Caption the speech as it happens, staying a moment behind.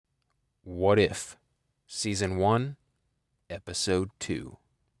What If, Season 1, Episode 2.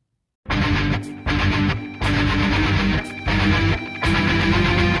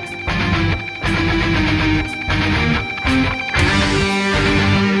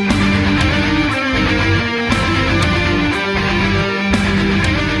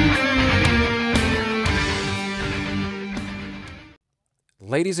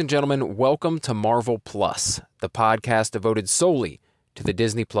 Ladies and gentlemen, welcome to Marvel Plus, the podcast devoted solely to the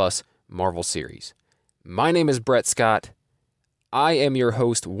Disney Plus Marvel series. My name is Brett Scott. I am your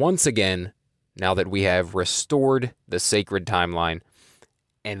host once again, now that we have restored the sacred timeline,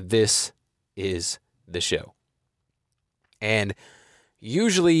 and this is the show. And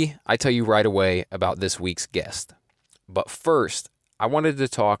usually I tell you right away about this week's guest. But first, I wanted to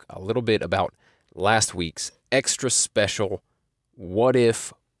talk a little bit about last week's extra special What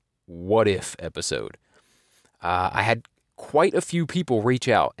If episode. I had quite a few people reach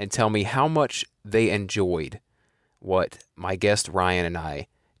out and tell me how much they enjoyed what my guest Ryan and I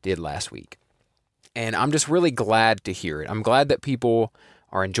did last week. And I'm just really glad to hear it. I'm glad that people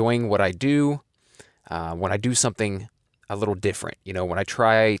are enjoying what I do when I do something a little different, when I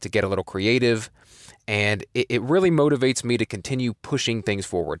try to get a little creative. And it really motivates me to continue pushing things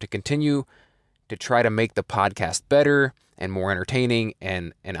forward, to continue to try to make the podcast better and more entertaining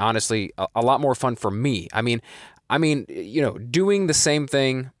and honestly a lot more fun for me. I mean, doing the same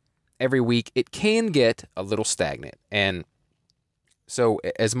thing every week, it can get a little stagnant. And so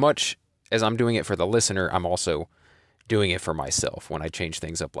as much as I'm doing it for the listener, I'm also doing it for myself when I change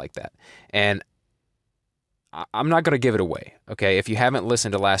things up like that. And I'm not going to give it away, okay? If you haven't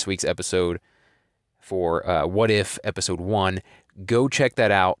listened to last week's episode for What If Episode 1, go check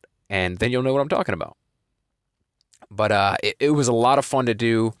that out, and then you'll know what I'm talking about. But it was a lot of fun to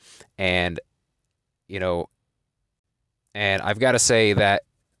do, and, and I've got to say that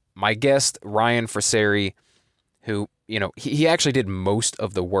my guest, Ryan Fraseri, who, he actually did most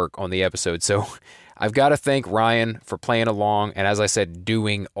of the work on the episode, so I've got to thank Ryan for playing along, and as I said,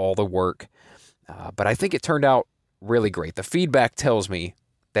 doing all the work. But I think it turned out really great. The feedback tells me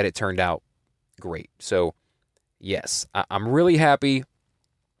that it turned out great. So, yes, I'm really happy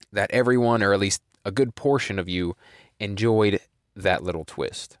that everyone, or at least a good portion of you, enjoyed that little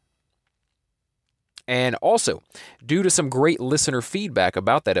twist. And also, due to some great listener feedback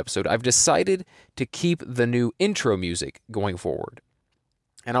about that episode, I've decided to keep the new intro music going forward.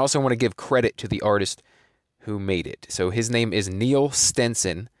 And I also want to give credit to the artist who made it. So his name is Neil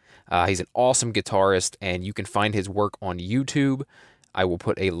Stenson. He's an awesome guitarist, and you can find his work on YouTube. I will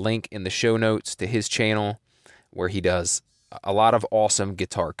put a link in the show notes to his channel where he does a lot of awesome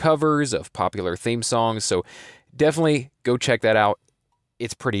guitar covers of popular theme songs. So definitely go check that out.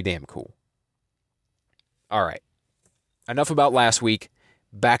 It's pretty damn cool. All right. Enough about last week.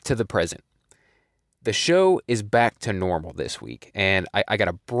 Back to the present. The show is back to normal this week, and I got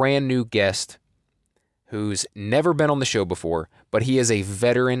a brand new guest who's never been on the show before, but he is a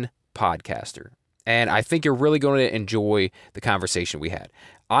veteran podcaster. And I think you're really going to enjoy the conversation we had.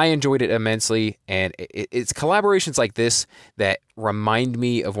 I enjoyed it immensely, and it's collaborations like this that remind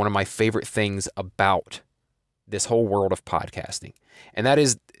me of one of my favorite things about this whole world of podcasting. And that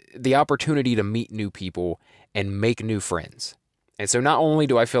is the opportunity to meet new people and make new friends. And so not only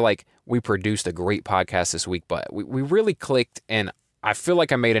do I feel like we produced a great podcast this week, but we really clicked, and I feel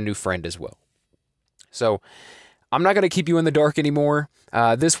like I made a new friend as well. So I'm not going to keep you in the dark anymore.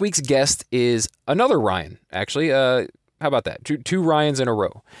 This week's guest is another Ryan, actually. How about that? Two Ryans in a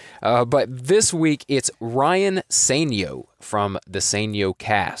row. But this week, it's Ryan Sainio from the Sainio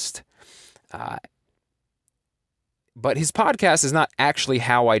Cast. But his podcast is not actually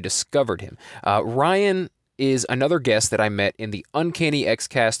how I discovered him. Ryan is another guest that I met in the Uncanny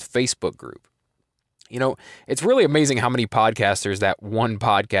Xcast Facebook group. It's really amazing how many podcasters that one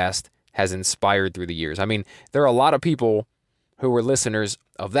podcast has inspired through the years. I mean, there are a lot of people who were listeners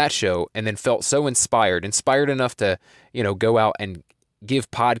of that show and then felt so inspired enough to, go out and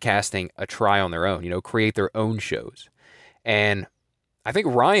give podcasting a try on their own, create their own shows. And I think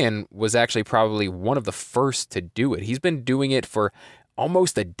Ryan was actually probably one of the first to do it. He's been doing it for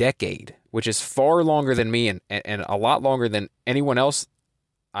almost a decade, which is far longer than me and a lot longer than anyone else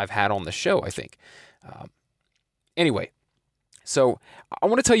I've had on the show, I think. Anyway, so I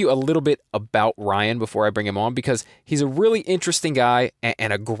want to tell you a little bit about Ryan before I bring him on, because he's a really interesting guy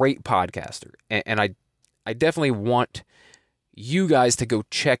and a great podcaster. And I definitely want you guys to go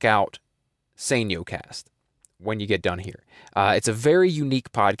check out Sainio Cast when you get done here. It's a very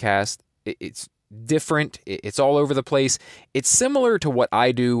unique podcast. It's different. It's all over the place. It's similar to what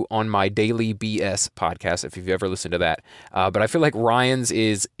I do on my Daily BS podcast, if you've ever listened to that. But I feel like Ryan's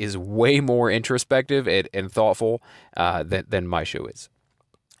is way more introspective and thoughtful than my show is.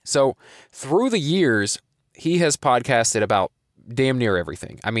 So through the years, he has podcasted about damn near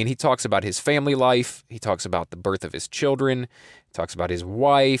everything. I mean, he talks about his family life. He talks about the birth of his children. He talks about his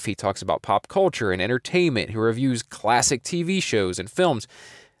wife. He talks about pop culture and entertainment. He reviews classic TV shows and films.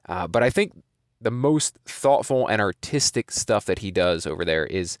 But I think the most thoughtful and artistic stuff that he does over there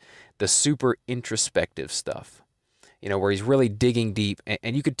is the super introspective stuff, where he's really digging deep.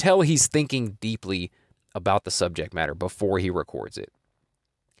 And you could tell he's thinking deeply about the subject matter before he records it.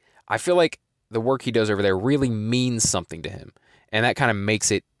 I feel like the work he does over there really means something to him. And that kind of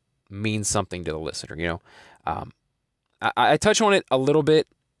makes it mean something to the listener, I touch on it a little bit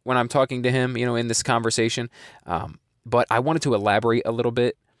when I'm talking to him, in this conversation. But I wanted to elaborate a little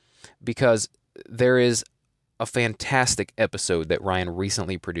bit because there is a fantastic episode that Ryan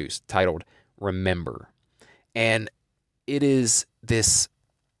recently produced titled Remember. And it is this,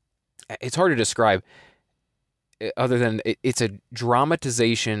 it's hard to describe other than it's a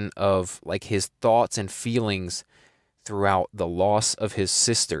dramatization of like his thoughts and feelings throughout the loss of his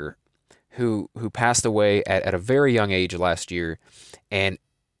sister who passed away at a very young age last year. And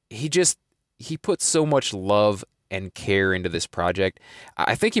he put so much love and care into this project.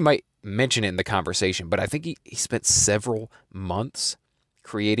 I think he might mention it in the conversation, but I think he spent several months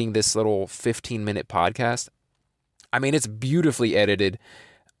creating this little 15-minute podcast. I mean, it's beautifully edited,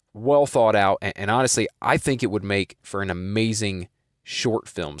 well thought out, and honestly, I think it would make for an amazing short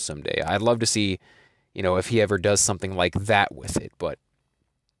film someday. I'd love to see, if he ever does something like that with it, but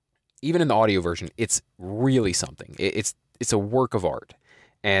even in the audio version, it's really something. It's a work of art.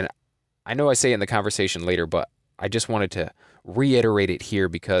 And I know I say it in the conversation later, but I just wanted to reiterate it here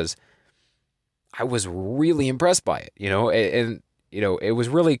because I was really impressed by it, and it was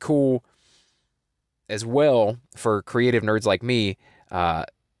really cool as well for creative nerds like me,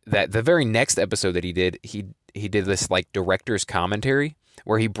 that the very next episode that he did this like director's commentary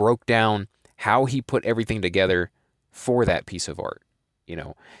where he broke down how he put everything together for that piece of art,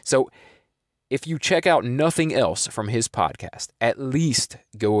 So if you check out nothing else from his podcast, at least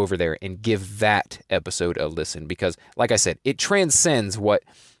go over there and give that episode a listen because, like I said, it transcends what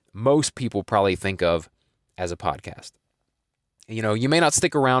most people probably think of as a podcast. You may not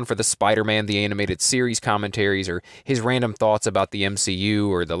stick around for the Spider-Man, the animated series commentaries or his random thoughts about the MCU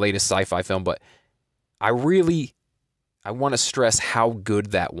or the latest sci-fi film, but I want to stress how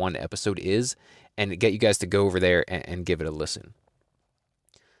good that one episode is and get you guys to go over there and give it a listen.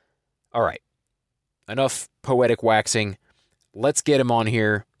 All right. Enough poetic waxing. Let's get him on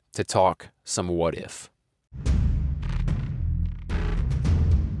here to talk some what if.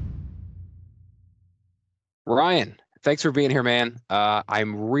 Ryan, thanks for being here, man. I've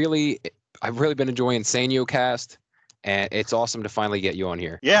really been enjoying Sanyo Cast, and it's awesome to finally get you on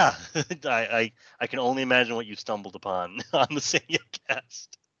here. Yeah, I can only imagine what you stumbled upon on the Sanyo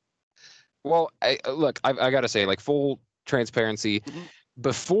Cast. Well, I got to say, like, full transparency,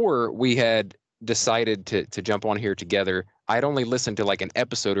 before we had decided to jump on here together, I'd only listened to like an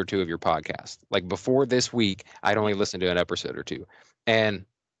episode or two of your podcast. Like before this week, I'd only listened to an episode or two. And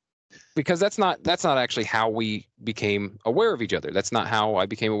because that's not actually how we became aware of each other. That's not how I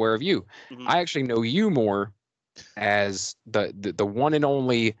became aware of you. Mm-hmm. I actually know you more as the one and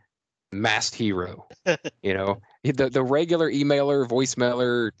only masked hero. The regular emailer,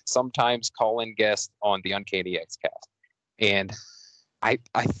 voicemailer, sometimes call-in guest on the Uncanny X-Cast. And I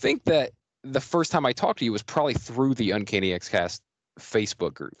think that the first time I talked to you was probably through the Uncanny X-Cast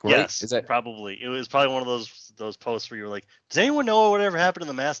Facebook group, right? Yes, probably. It was probably one of those posts where you were like, does anyone know whatever happened to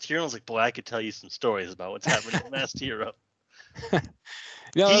the Masked Hero? And I was like, boy, I could tell you some stories about what's happening to the Masked Hero.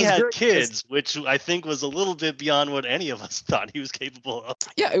 He had kids, which I think was a little bit beyond what any of us thought he was capable of.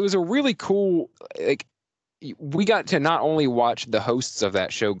 Yeah, it was a really cool, we got to not only watch the hosts of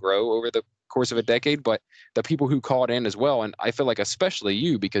that show grow over the course of a decade, but the people who called in as well. And I feel like especially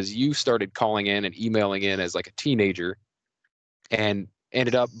you, because you started calling in and emailing in as like a teenager and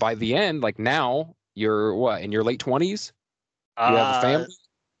ended up by the end, like now you're what, in your late 20s? You have a family?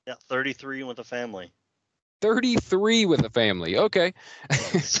 Yeah, 33 with a family. 33 with a family. Okay.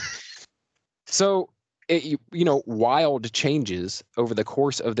 So, wild changes over the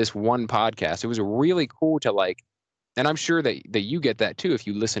course of this one podcast. It was really cool to and I'm sure that you get that too. If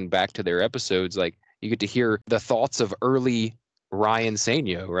you listen back to their episodes, like you get to hear the thoughts of early Ryan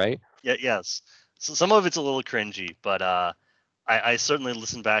Sanyo, right? Yeah. Yes. So some of it's a little cringy, but I certainly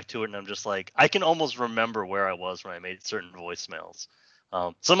listen back to it and I'm just like, I can almost remember where I was when I made certain voicemails.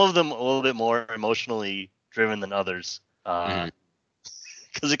 Some of them a little bit more emotionally driven than others.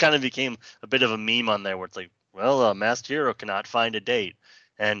 Because it kind of became a bit of a meme on there where it's like, well, a masked hero cannot find a date.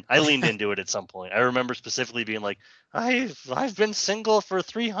 And I leaned into it at some point. I remember specifically being like, I've been single for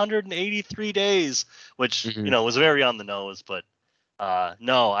 383 days, which was very on the nose. But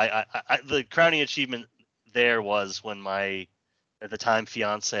no, I the crowning achievement there was when my at the time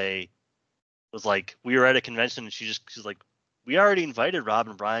fiance was like, we were at a convention and she's like, we already invited Rob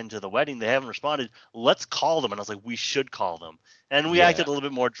and Brian to the wedding. They haven't responded. Let's call them. And I was like, we should call them. And we acted a little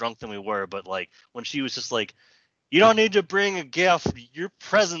bit more drunk than we were. But like when she was just like, you don't need to bring a gift. Your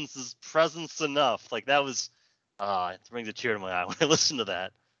presence is presence enough. Like that was, it brings a tear to my eye when I listen to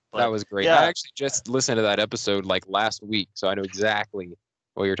that. But, that was great. Yeah. I actually just listened to that episode like last week, so I know exactly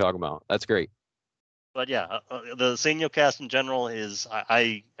what you're talking about. That's great. But yeah, the Senyo cast in general is,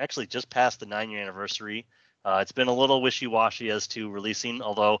 I actually just passed the 9-year anniversary. It's been a little wishy-washy as to releasing,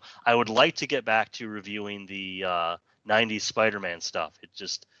 although I would like to get back to reviewing the 90s Spider-Man stuff. It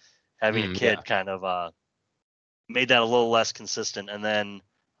just, having a kid kind of made that a little less consistent. And then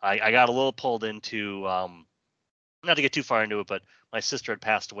I got a little pulled into, not to get too far into it, but my sister had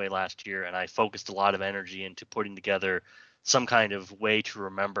passed away last year, and I focused a lot of energy into putting together some kind of way to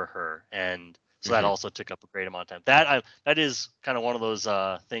remember her. And so that also took up a great amount of time. That is kind of one of those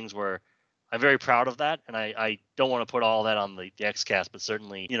things where I'm very proud of that, and I don't want to put all that on the XCast, but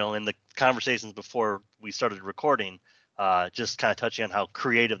certainly, in the conversations before we started recording, just kind of touching on how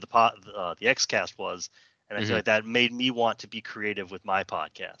creative the XCast was, and I feel like that made me want to be creative with my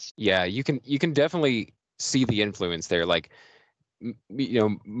podcast. Yeah, you can definitely see the influence there. Like,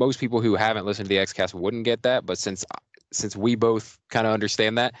 most people who haven't listened to the XCast wouldn't get that, but since we both kind of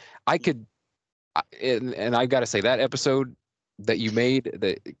understand that, I could, and I've got to say that episode that you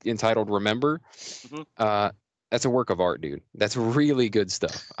made, entitled "Remember," that's a work of art, dude. That's really good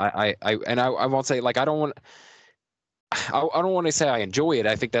stuff. I won't say, like, I don't want to say I enjoy it.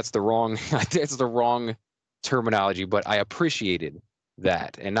 I think that's the wrong terminology, but I appreciated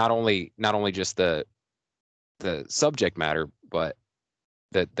that, and not only just the subject matter, but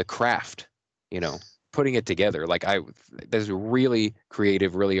the craft, putting it together. Like, there's really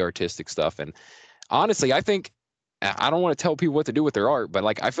creative, really artistic stuff, and honestly, I think, I don't want to tell people what to do with their art, but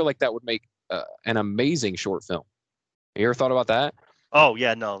like, I feel like that would make an amazing short film. You ever thought about that? Oh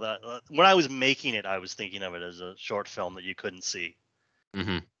yeah, no. When I was making it, I was thinking of it as a short film that you couldn't see.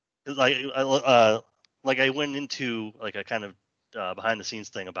 Like I went into like a kind of behind the scenes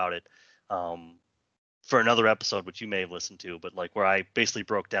thing about it for another episode, which you may have listened to, but like where I basically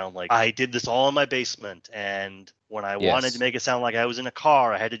broke down, like, I did this all in my basement, and when I wanted to make it sound like I was in a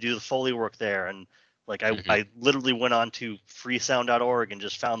car, I had to do the Foley work there, and like I literally went on to freesound.org and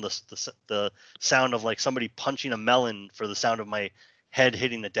just found the sound of like somebody punching a melon for the sound of my head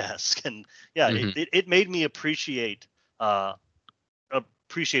hitting the desk, and it made me appreciate all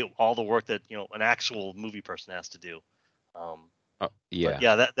the work that an actual movie person has to do. I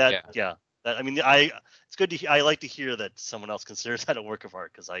mean, it's good to I like to hear that someone else considers that a work of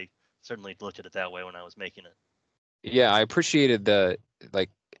art, because I certainly looked at it that way when I was making it. Yeah, I appreciated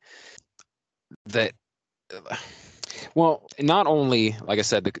well, not only, like I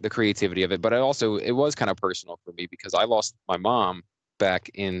said, the creativity of it, but it was kind of personal for me, because I lost my mom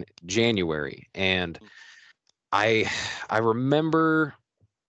back in January, and I remember,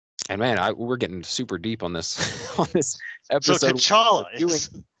 and man, we're getting super deep on this episode. So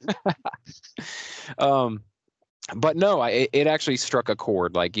but no, it actually struck a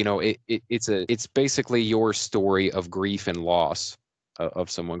chord. Like, it's basically your story of grief and loss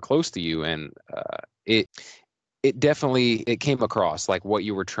of someone close to you, and it definitely came across like what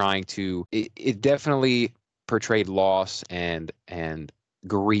you were trying to. It definitely portrayed loss and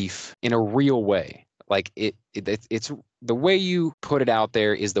grief in a real way. Like, it's the way you put it out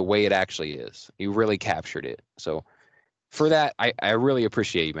there is the way it actually is. You really captured it. So for that, I really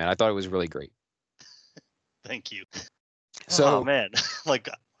appreciate you, man. I thought it was really great. Thank you. So, oh man, like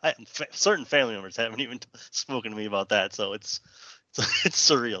certain family members haven't even spoken to me about that, so it's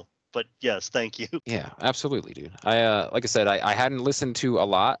surreal. But yes, thank you. Yeah, absolutely, dude. Like I said, I hadn't listened to a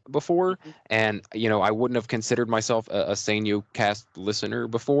lot before, and I wouldn't have considered myself a Senyo cast listener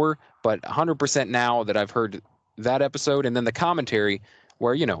before, but 100% now that I've heard that episode, and then the commentary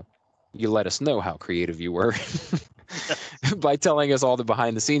where you let us know how creative you were by telling us all the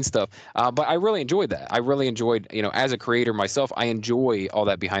behind the scenes stuff. But I really enjoyed that. I really enjoyed, as a creator myself, I enjoy all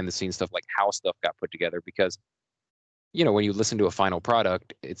that behind the scenes stuff, like how stuff got put together, because when you listen to a final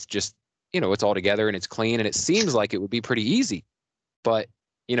product, it's just, it's all together and it's clean, and it seems like it would be pretty easy. But,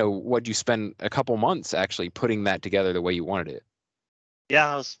 would you spend a couple months actually putting that together the way you wanted it?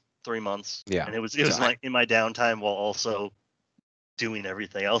 Yeah, it was 3 months. Yeah. And it was like in my downtime while also doing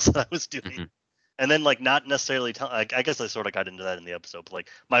everything else I was doing. Mm-hmm. And then like not necessarily I guess I sort of got into that in the episode, but like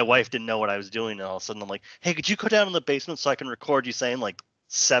my wife didn't know what I was doing, and all of a sudden I'm like, hey, could you go down in the basement so I can record you saying like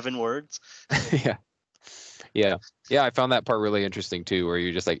 7 words? Yeah. I found that part really interesting too, where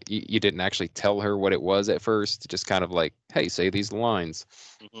you're just like you didn't actually tell her what it was at first, just kind of like, hey, say these lines.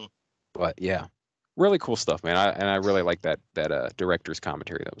 Mm-hmm. But yeah, really cool stuff, man. I really like that director's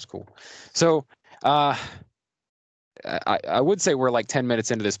commentary. That was cool. So I would say we're like 10 minutes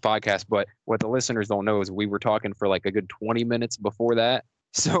into this podcast, but what the listeners don't know is we were talking for like a good 20 minutes before that.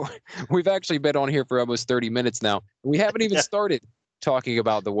 So we've actually been on here for almost 30 minutes now. We haven't even started talking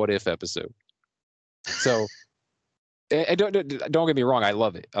about the What If episode. So, and don't get me wrong, I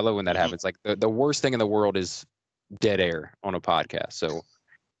love it. I love when that happens. Like the worst thing in the world is dead air on a podcast. So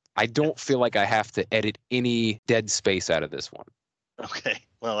I don't feel like I have to edit any dead space out of this one. Okay.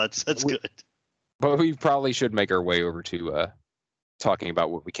 Well, that's good. But we probably should make our way over to talking about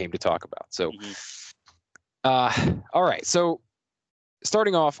what we came to talk about. So, all right. So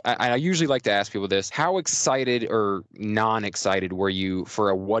starting off, I usually like to ask people this. How excited or non-excited were you for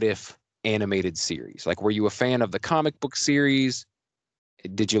a What If animated series? Like, were you a fan of the comic book series?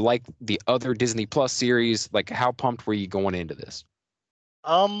 Did you like the other Disney Plus series? Like, how pumped were you going into this?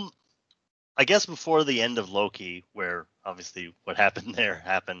 I guess before the end of Loki, where obviously what happened there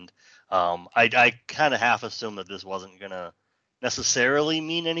happened, I kind of half assumed that this wasn't going to necessarily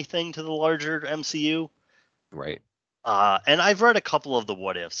mean anything to the larger MCU. Right. And I've read a couple of the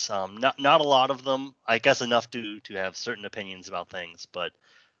what ifs, not a lot of them, I guess enough to have certain opinions about things. But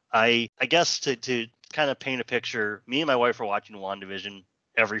I guess to kind of paint a picture, me and my wife were watching WandaVision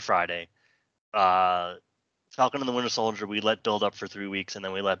every Friday. Falcon and the Winter Soldier, we let build up for 3 weeks, and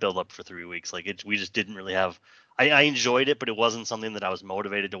then we let build up for 3 weeks. Like we just didn't really have. I enjoyed it, but it wasn't something that I was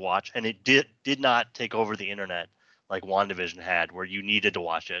motivated to watch, and it did not take over the internet like WandaVision had, where you needed to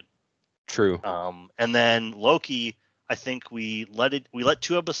watch it. True. And then Loki, I think we let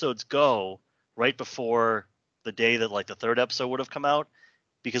 2 episodes go right before the day that like the 3rd episode would have come out,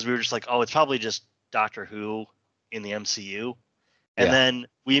 because we were just like, oh, it's probably just Doctor Who in the MCU, and then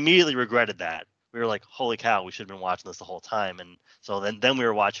we immediately regretted that. We were like, holy cow, we should have been watching this the whole time. And so then we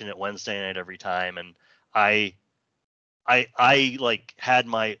were watching it Wednesday night every time. And I like had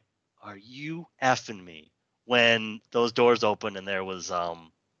my, are you effing me? When those doors opened and there was,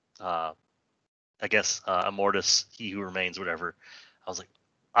 I guess, Immortus, He Who Remains, whatever. I was like,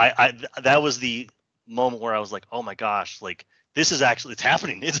 that was the moment where I was like, oh my gosh, like this is actually, it's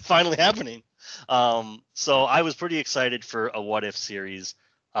happening. It's finally happening. So I was pretty excited for a What If series.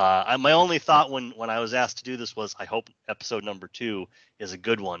 My only thought when I was asked to do this was, I hope episode number 2 is a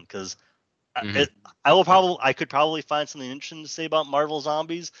good one, because I could probably find something interesting to say about Marvel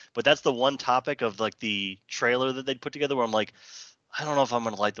Zombies, but that's the one topic of like the trailer that they'd put together where I'm like, I don't know if I'm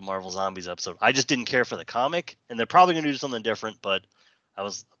gonna like the Marvel Zombies episode. I just didn't care for the comic, and they're probably gonna do something different. But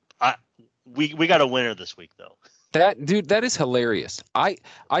we got a winner this week though. That is hilarious. I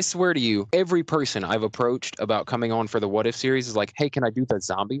swear to you, every person I've approached about coming on for the What If series is like, hey, can I do the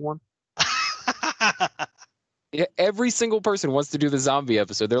zombie one? Yeah, every single person wants to do the zombie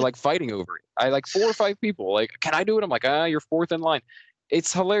episode. They're like fighting over it. I like 4 or 5 people. Like, can I do it? I'm like, you're 4th in line.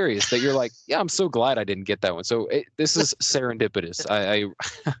 It's hilarious that you're like, yeah, I'm so glad I didn't get that one. So this is serendipitous. I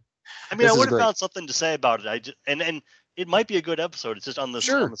mean, I would have found something to say about it. And it might be a good episode. It's just on the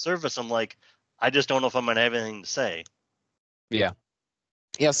surface, I'm like, I just don't know if I'm gonna have anything to say. Yeah,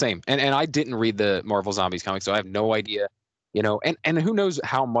 same. And I didn't read the Marvel Zombies comic, so I have no idea. You know, and who knows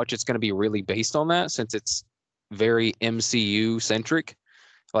how much it's going to be really based on that, since it's very MCU centric.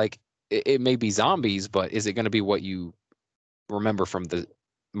 Like it may be zombies, but is it going to be what you remember from the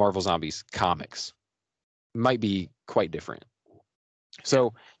Marvel Zombies comics? Might be quite different.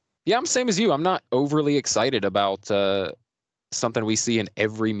 So, yeah, I'm same as you. I'm not overly excited about something we see in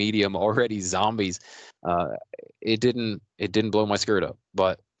every medium already, zombies. It didn't blow my skirt up,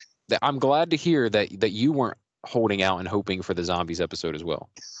 but I'm glad to hear that you weren't holding out and hoping for the zombies episode as well.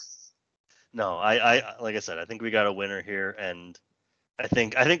 No, I like I said, I think we got a winner here, and I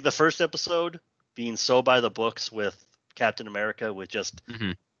think the first episode being so by the books with Captain America, with just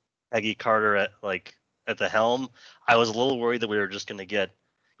Peggy Carter at the helm, I was a little worried that we were just going to get,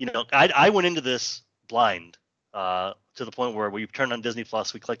 I went into this blind, to the point where we turned on Disney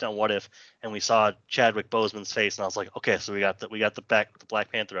Plus, we clicked on What If, and we saw Chadwick Boseman's face, and I was like, okay, so we got the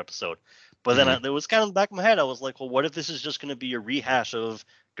Black Panther episode. But then it was kind of in the back of my head, I was like, well, what if this is just going to be a rehash of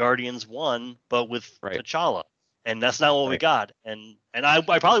Guardians 1, but with T'Challa? And that's not what we got. And I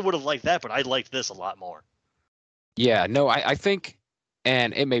probably would have liked that, but I liked this a lot more. Yeah, no, I think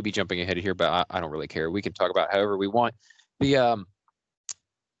and it may be jumping ahead here, but I don't really care. We can talk about however we want.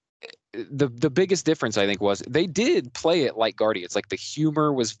 The biggest difference I think was they did play it like Guardians. Like the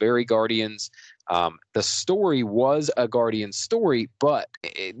humor was very Guardians. The story was a Guardian story, but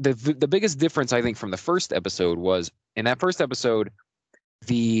the biggest difference I think from the first episode was in that first episode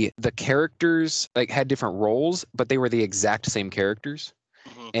the characters like had different roles, but they were the exact same characters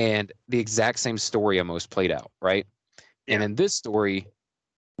and the exact same story almost played out, right? Yeah. And in this story,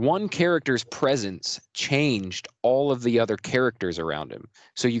 one character's presence changed all of the other characters around him.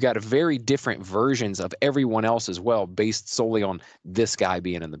 So you got very different versions of everyone else as well, based solely on this guy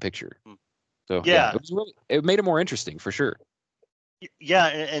being in the picture. So yeah, it made it more interesting for sure. Yeah,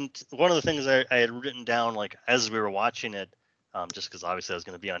 and one of the things I had written down like as we were watching it, just because obviously I was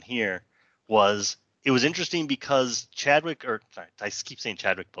going to be on here, was it was interesting because Chadwick, or sorry, I keep saying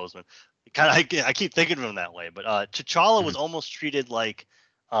Chadwick Boseman, I keep thinking of him that way, but T'Challa was almost treated like,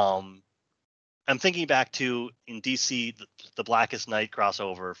 I'm thinking back to in DC the Blackest Night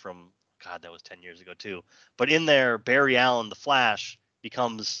crossover from God, that was 10 years ago too. But in there, Barry Allen, the Flash,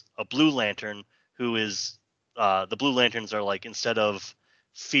 becomes a Blue Lantern who is the Blue Lanterns are like, instead of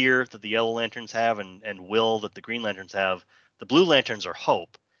fear that the Yellow Lanterns have and will that the Green Lanterns have, the Blue Lanterns are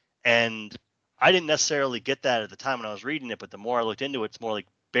hope. And I didn't necessarily get that at the time when I was reading it, but the more I looked into it, it's more like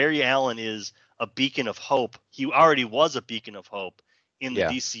Barry Allen is a beacon of hope. He already was a beacon of hope in the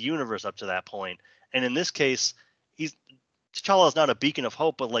DC universe up to that point. And in this case, T'Challa is not a beacon of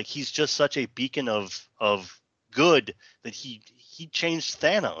hope, but like he's just such a beacon of good that he changed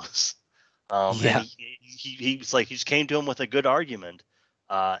Thanos. And he was like, he just came to him with a good argument.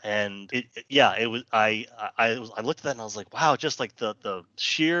 And it was I looked at that and I was like, wow, just like the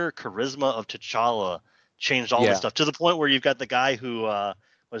sheer charisma of T'Challa changed all this stuff to the point where you've got the guy who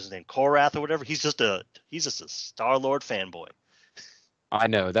what's his name, Korath or whatever. He's just a Star-Lord fanboy. I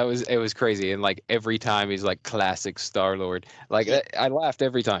know it was crazy, and like every time he's like classic Star-Lord. Like I laughed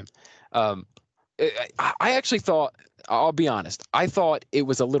every time. I actually thought, I'll be honest, I thought it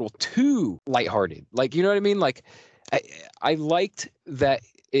was a little too lighthearted. Like, you know what I mean? Like, I liked that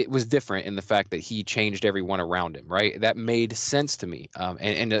it was different in the fact that he changed everyone around him, right? That made sense to me.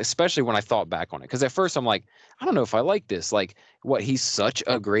 And especially when I thought back on it. Because at first I'm like, I don't know if I like this. Like, what, he's such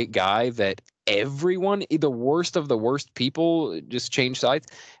a great guy that everyone, the worst of the worst people, just change sides.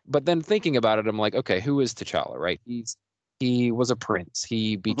 But then thinking about it, I'm like, okay, who is T'Challa, right? He was a prince.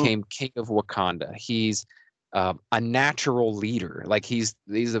 He became king of Wakanda. He's a natural leader. Like he's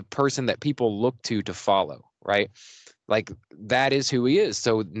a person that people look to follow, right? Like that is who he is.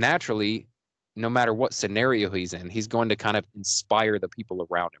 So naturally, no matter what scenario he's in, he's going to kind of inspire the people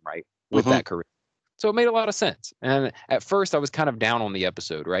around him, right? With that career. So it made a lot of sense. And at first I was kind of down on the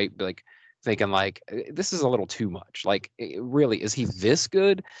episode, right? Like thinking like, this is a little too much. Like really, is he this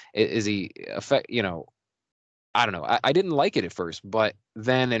good? Is he I don't know. I didn't like it at first, but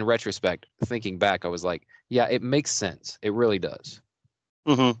then in retrospect, thinking back, I was like, yeah, it makes sense. It really does.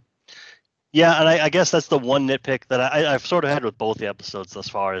 Yeah, and I guess that's the one nitpick that I've sort of had with both the episodes thus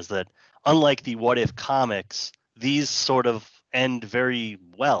far, is that unlike the What If comics, these sort of end very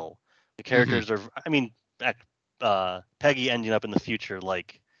well. The characters are, I mean, Peggy ending up in the future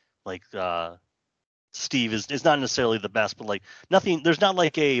like Steve is not necessarily the best, but like nothing, there's not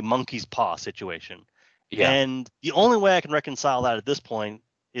like a monkey's paw situation. Yeah. And the only way I can reconcile that at this point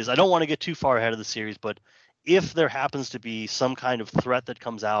is, I don't want to get too far ahead of the series, but if there happens to be some kind of threat that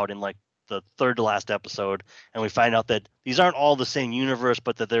comes out in like the third to last episode, and we find out that these aren't all the same universe,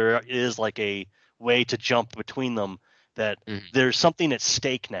 but that there is like a way to jump between them, that there's something at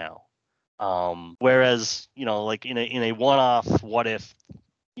stake now. Whereas, like in a one-off What If,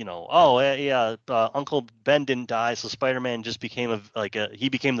 Uncle Ben didn't die, so Spider-Man just became he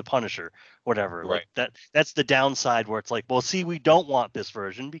became the Punisher, whatever. Right. Like that's the downside, where it's like, well, see, we don't want this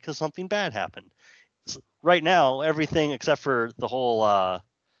version because something bad happened. So right now, everything except for the whole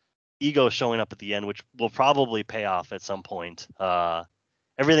Ego showing up at the end, which will probably pay off at some point.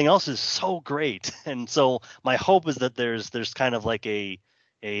 Everything else is so great, and so my hope is that there's kind of like a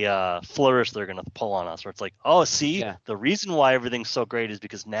flourish they're going to pull on us, where it's like, oh, see, the reason why everything's so great is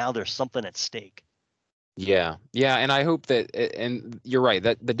because now there's something at stake. Yeah, and I hope that, and you're right,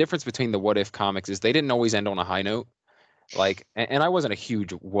 that the difference between the What If comics is they didn't always end on a high note. Like, and I wasn't a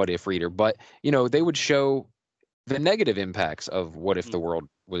huge What If reader, but they would show the negative impacts of what if the world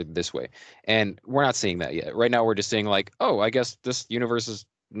was this way, and we're not seeing that yet. Right now, we're just seeing like, oh, I guess this universe is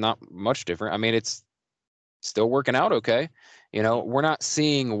not much different. I mean, it's still working out okay. We're not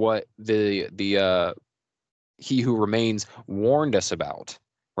seeing what the He Who Remains warned us about,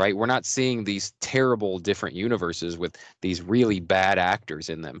 right? We're not seeing these terrible different universes with these really bad actors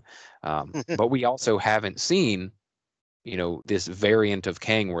in them. But we also haven't seen, this variant of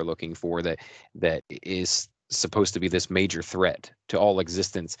Kang we're looking for that is supposed to be this major threat to all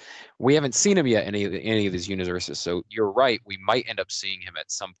existence. We haven't seen him yet in any of these universes. So you're right. We might end up seeing him at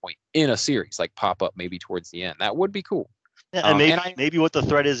some point in a series, like pop up maybe towards the end. That would be cool. Yeah, and maybe what the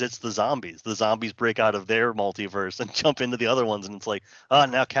threat is, it's the zombies. The zombies break out of their multiverse and jump into the other ones, and it's like,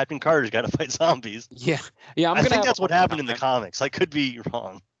 now Captain Carter's got to fight zombies. Yeah. I think that's what happened in the comics. I could be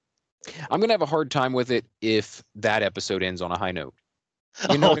wrong. I'm gonna have a hard time with it if that episode ends on a high note.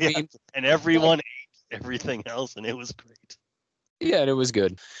 You know what I mean? And everyone ate everything else, and it was great. Yeah, and it was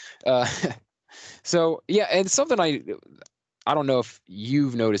good. So yeah, and something I don't know if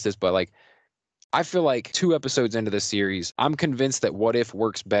you've noticed this, but like, I feel like 2 episodes into this series, I'm convinced that What If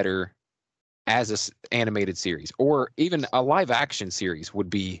works better as a animated series, or even a live action series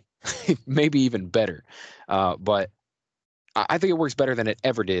would be maybe even better. But I think it works better than it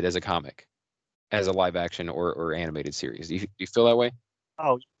ever did as a comic, as a live action or animated series. You feel that way?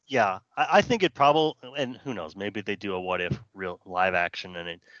 Oh yeah, I think it probably, and who knows, maybe they do a What If real live action and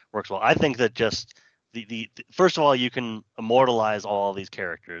it works well. I think that just the first of all, you can immortalize all these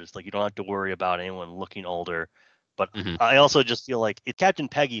characters. Like, you don't have to worry about anyone looking older. But I also just feel like Captain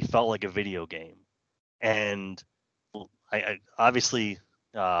Peggy felt like a video game, and I obviously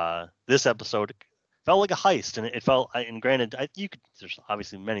this episode felt like a heist, and it felt. And granted, there's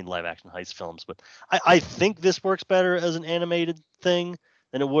obviously many live action heist films, but I think this works better as an animated thing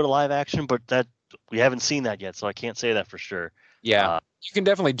than it would a live action. But that we haven't seen that yet, so I can't say that for sure. Yeah, you can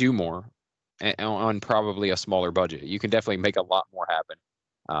definitely do more on probably a smaller budget. You can definitely make a lot more happen.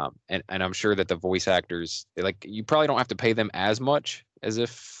 And I'm sure that the voice actors, like, you probably don't have to pay them as much as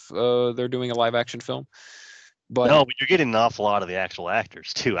if they're doing a live action film. But no, but you're getting an awful lot of the actual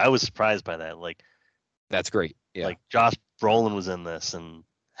actors too. I was surprised by that. Like, that's great. Yeah. Like Josh Brolin was in this, and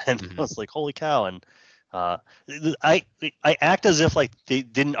I was like, holy cow! And I act as if like they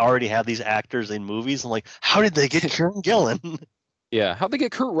didn't already have these actors in movies. I'm like, how did they get Karen Gillan? Yeah, how'd they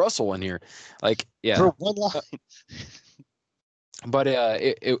get Kurt Russell in here? Like, yeah, for one line. But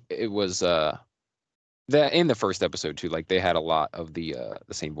it was that in the first episode too. Like, they had a lot of the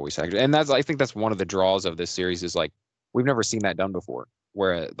same voice actors, and I think that's one of the draws of this series is like we've never seen that done before,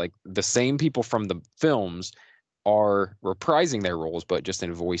 where like the same people from the films are reprising their roles, but just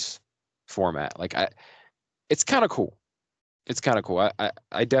in voice format. Like, it's kind of cool. It's kind of cool.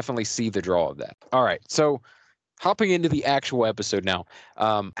 I definitely see the draw of that. All right, so hopping into the actual episode now.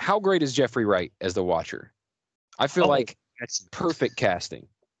 How great is Jeffrey Wright as the Watcher? I feel like excellent. Perfect casting.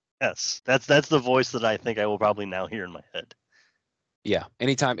 Yes, that's the voice that I think I will probably now hear in my head. Yeah,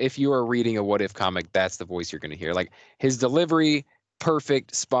 anytime if you are reading a What If comic, that's the voice you're going to hear. Like, his delivery,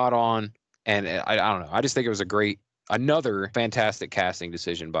 perfect, spot on, and I don't know. I just think it was another fantastic casting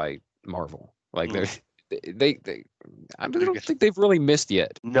decision by Marvel. Like, they I don't think they've really missed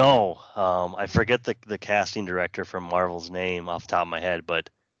yet. No, I forget the casting director from Marvel's name off the top of my head, but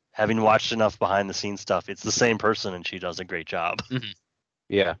having watched enough behind the scenes stuff, it's the same person, and she does a great job.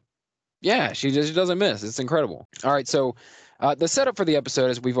 Yeah, she just doesn't miss. It's incredible. All right, so the setup for the episode,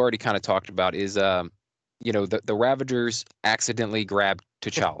 as we've already kind of talked about, is the Ravagers accidentally grab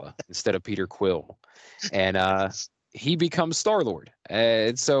T'Challa instead of Peter Quill, and he becomes Star-Lord.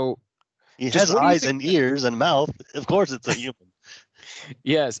 And so he has eyes and ears and mouth. Of course, it's a human.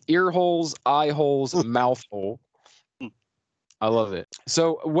 Yes, ear holes, eye holes, mouth hole. I love it.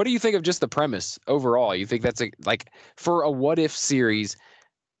 So, what do you think of just the premise overall? You think that's for a What If series?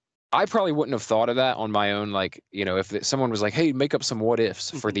 I probably wouldn't have thought of that on my own. Like, if someone was like, "Hey, make up some What Ifs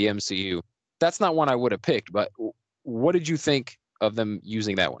for the MCU," that's not one I would have picked. But what did you think of them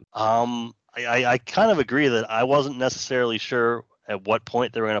using that one? I kind of agree that I wasn't necessarily sure at what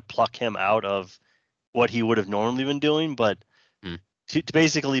point they were going to pluck him out of what he would have normally been doing, but to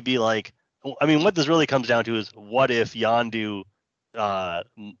basically be like, I mean, what this really comes down to is what if Yondu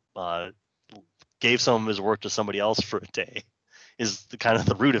gave some of his work to somebody else for a day, is kind of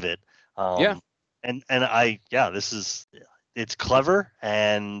the root of it. It's clever,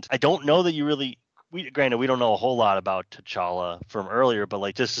 and I don't know that granted, we don't know a whole lot about T'Challa from earlier, but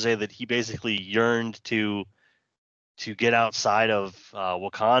like, just to say that he basically yearned to get outside of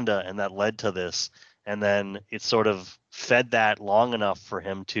Wakanda, and that led to this, and then it sort of fed that long enough for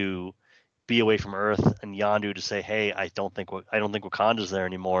him to be away from Earth, and Yondu to say, "Hey, I don't think Wakanda's there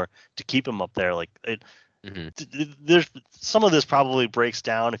anymore," to keep him up there. Like, it. There's some of this probably breaks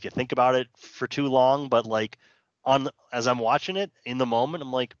down if you think about it for too long, but like as I'm watching it in the moment,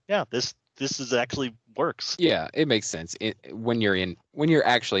 I'm like, yeah, this is actually works. Yeah, it makes sense when you're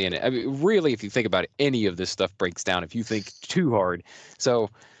actually in it. I mean, really, if you think about it, any of this stuff breaks down if you think too hard. So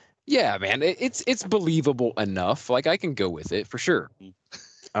yeah, man, it's believable enough. Like I can go with it for sure.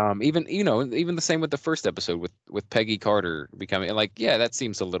 Even even the same with the first episode with Peggy Carter becoming like, yeah, that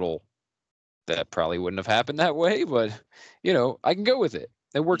seems a little, that probably wouldn't have happened that way, but I can go with it.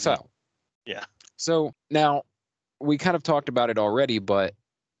 It works out. Yeah. So now we kind of talked about it already, but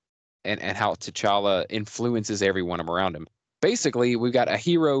and how T'Challa influences everyone around him. Basically, we've got a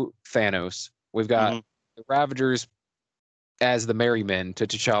hero, Thanos. We've got the Ravagers as the Merry Men to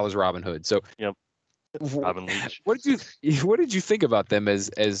T'Challa's Robin Hood. So yep. Robin Leach. What did you think about them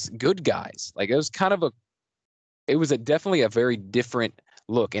as good guys? Like it was definitely a very different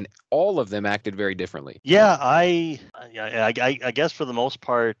look, and all of them acted very differently. Yeah, I guess for the most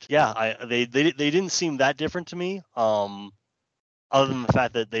part, yeah, they didn't seem that different to me. Other than the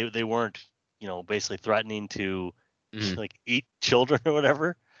fact that they weren't, basically threatening to like eat children or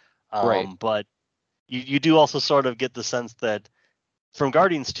whatever. Right. But you do also sort of get the sense that from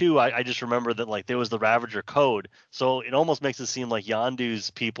Guardians 2, I just remember that like there was the Ravager code, so it almost makes it seem like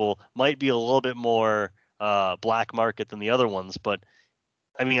Yondu's people might be a little bit more black market than the other ones. But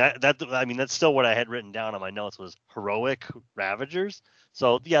I mean, that's still what I had written down on my notes was heroic Ravagers.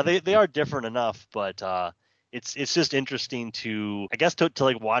 So yeah, they are different enough, but it's just interesting to, I guess, to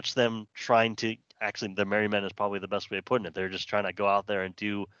like watch them trying to, actually the Merry Men is probably the best way of putting it. They're just trying to go out there and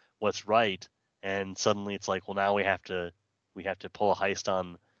do what's right, and suddenly it's like, well, now we have to pull a heist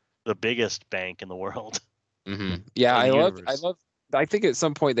on the biggest bank in the world. Yeah, I think at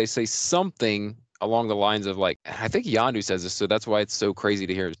some point they say something along the lines of like, I think Yondu says this, so that's why it's so crazy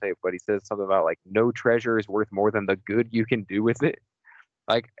to hear him say it, but he says something about like, no treasure is worth more than the good you can do with it.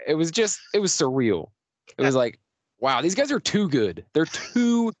 Like it was surreal. It was like, wow, these guys are too good. They're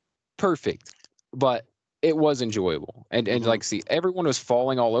too perfect. But it was enjoyable. And like, see, everyone was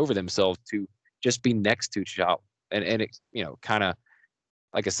falling all over themselves to just be next to T'Challa. And it, kind of,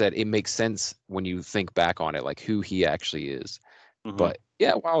 like I said, it makes sense when you think back on it, like who he actually is. But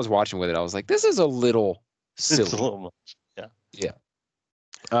yeah, while I was watching with it, I was like, this is a little silly. It's a little much. Yeah.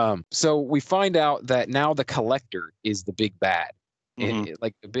 Yeah. So we find out that now the Collector is the big bad,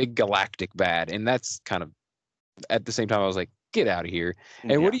 like the big galactic bad, and that's kind of, at the same time I was like, get out of here.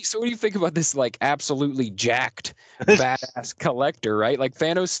 And what do you think about this like absolutely jacked badass Collector, right? Like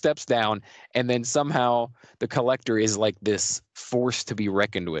Thanos steps down, and then somehow the Collector is like this force to be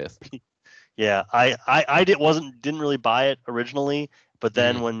reckoned with. Yeah, I didn't really buy it originally, but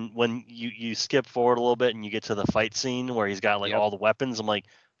then when you skip forward a little bit and you get to the fight scene where he's got like all the weapons, I'm like,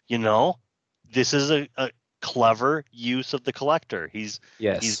 this is a clever use of the Collector. He's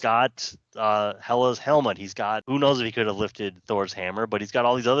got Hela's helmet. He's got, who knows if he could have lifted Thor's hammer, but he's got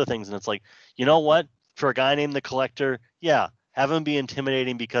all these other things, and it's like, you know what? For a guy named the Collector, yeah, have him be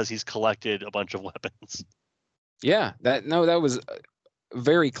intimidating because he's collected a bunch of weapons. Yeah, that was a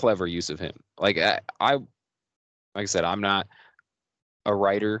very clever use of him. Like like I said, I'm not a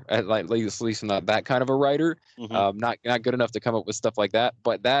writer, at least I'm not that kind of a writer. Not good enough to come up with stuff like that.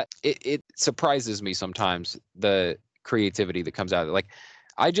 But that it surprises me sometimes, the creativity that comes out of it. Like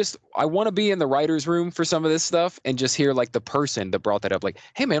I want to be in the writer's room for some of this stuff and just hear like the person that brought that up, like,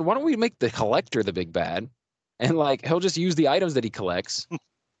 hey man, why don't we make the Collector the big bad? And like he'll just use the items that he collects,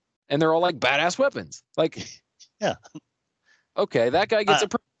 and they're all like badass weapons. Like, yeah, okay, that guy gets a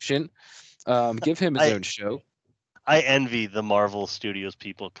promotion. Give him his own show. I envy the Marvel Studios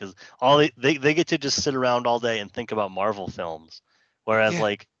people because all they get to just sit around all day and think about Marvel films, whereas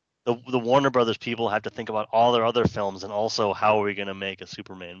like the Warner Brothers people have to think about all their other films and also how are we going to make a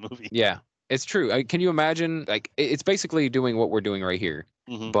Superman movie. Yeah, it's true. Can you imagine? Like, it's basically doing what we're doing right here,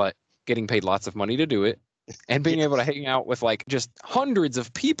 but getting paid lots of money to do it, and being able to hang out with like just hundreds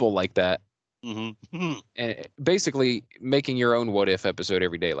of people like that. And basically making your own what if episode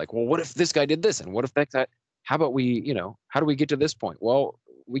every day. Like, well, what if this guy did this, and what if that? How about we, how do we get to this point? Well,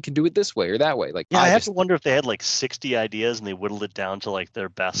 we can do it this way or that way. Like, yeah, I have to wonder if they had like 60 ideas and they whittled it down to like their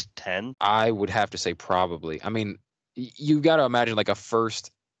best 10. I would have to say probably. I mean, you got to imagine like a first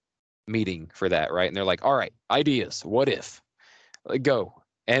meeting for that, right? And they're like, all right, ideas. What if? Like, go.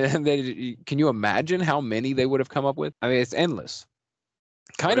 And then can you imagine how many they would have come up with? I mean, it's endless.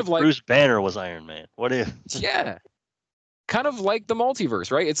 Kind of like Bruce Banner was Iron Man. What if? Yeah. Kind of like the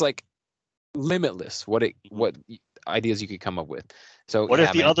multiverse, right? It's like limitless what ideas you could come up with. So what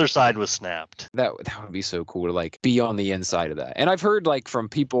if the other side was snapped? That would be so cool to like be on the inside of that. And I've heard like from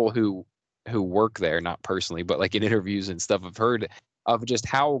people who work there, not personally, but like in interviews and stuff, I've heard of just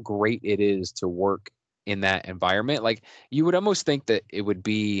how great it is to work in that environment. Like you would almost think that it would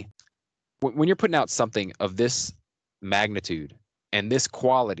be when you're putting out something of this magnitude and this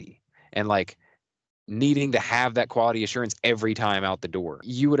quality, and like needing to have that quality assurance every time out the door,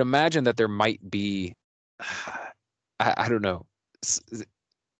 you would imagine that there might be, I don't know,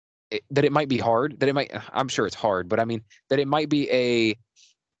 that it might be hard, that it might, I'm sure it's hard, but I mean, that it might be a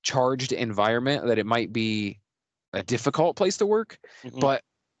charged environment, that it might be a difficult place to work. Mm-hmm. But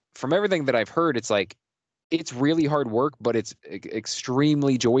from everything that I've heard, it's like, it's really hard work, but it's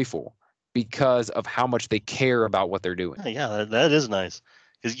extremely joyful because of how much they care about what they're doing. Yeah, that is nice.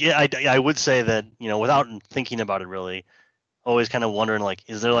 Because I would say that, without thinking about it really, always kind of wondering, like,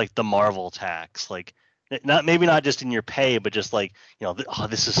 is there like the Marvel tax? Like, maybe not just in your pay, but just like,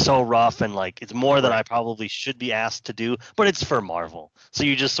 this is so rough, and like it's more than I probably should be asked to do, but it's for Marvel. So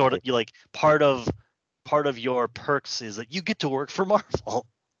you just sort of, you like, part of your perks is that you get to work for Marvel.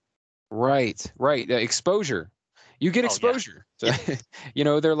 Right. Exposure. You get exposure. Yeah.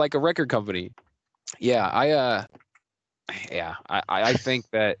 So, they're like a record company. Yeah, I think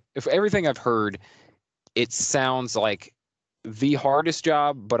that if everything I've heard, it sounds like the hardest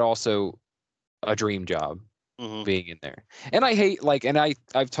job, but also a dream job being in there. And I hate, like, and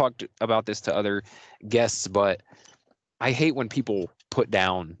I've talked about this to other guests, but I hate when people put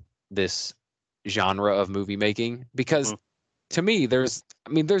down this genre of movie making, because to me, there's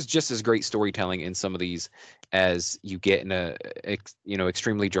just as great storytelling in some of these as you get in a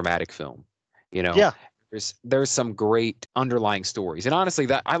extremely dramatic film. Yeah. There's some great underlying stories, and honestly,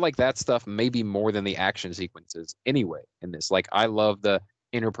 that I like that stuff maybe more than the action sequences anyway in this. Like, I love the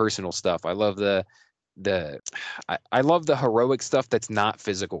interpersonal stuff. I love I love the heroic stuff that's not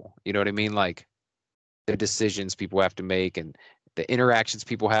physical. You know what I mean? Like, the decisions people have to make and the interactions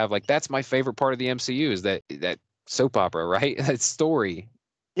people have. Like, that's my favorite part of the MCU, is that soap opera, right? That story.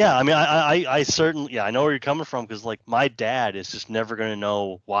 Yeah, I mean, I certainly, I know where you're coming from, because like my dad is just never going to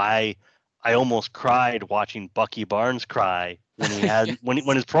know why I almost cried watching Bucky Barnes cry when he had when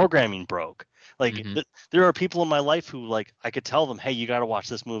his programming broke. Like, there are people in my life who, like, I could tell them, hey, you got to watch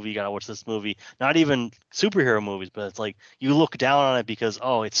this movie, you got to watch this movie. Not even superhero movies, but it's like you look down on it because,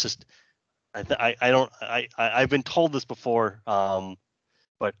 oh, it's just, I've been told this before,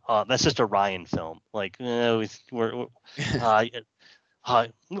 but that's just a Ryan film. Like, we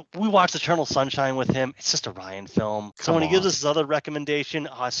watched Eternal Sunshine with him. It's just a Ryan film. So when he gives us his other recommendation,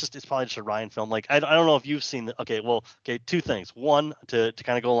 it's probably just a Ryan film. Like, I don't know if you've seen the. Okay, two things. One, to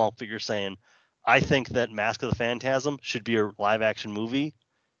kind of go along with what you're saying, I think that Mask of the Phantasm should be a live action movie,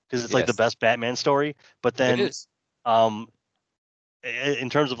 because it's like the best Batman story. But then, in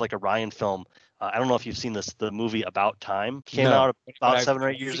terms of like a Ryan film, I don't know if you've seen the movie About Time. Came out about 7 or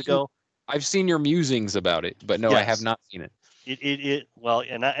 8 years ago. I've seen your musings about it, but no, I have not seen it. Well,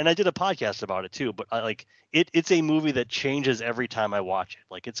 and I did a podcast about it too, but it's a movie that changes every time I watch it.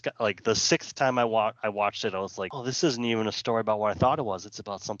 Like, it's got, like, the sixth time I watched it, I was like, oh, this isn't even a story about what I thought it was. It's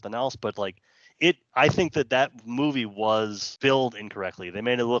about something else. But like, I think that movie was billed incorrectly. They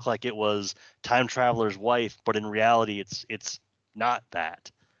made it look like it was Time Traveler's wife, but in reality, it's not that.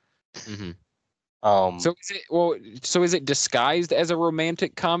 So is it disguised as a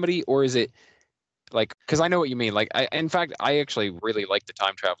romantic comedy, or is it, like, because I know what you mean. Like, in fact, I actually really like the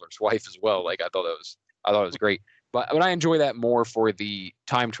Time Traveler's wife as well. Like, I thought it was great. But I enjoy that more for the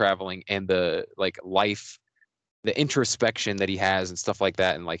time traveling and the, like, life, the introspection that he has and stuff like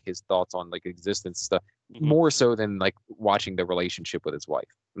that, and like his thoughts on, like, existence stuff, more so than like watching the relationship with his wife.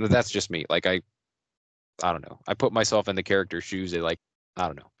 That's just me. Like, I don't know. I put myself in the character's shoes. Like, I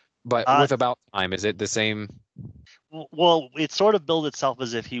don't know. But with About Time, is it the same? Well, it sort of billed itself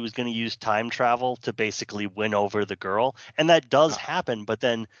as if he was going to use time travel to basically win over the girl, and that does happen. But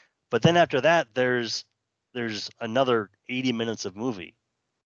then after that, there's another 80 minutes of movie,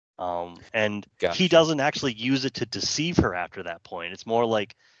 and he doesn't actually use it to deceive her after that point. It's more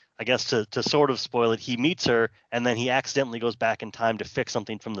like, I guess, to sort of spoil it, he meets her, and then he accidentally goes back in time to fix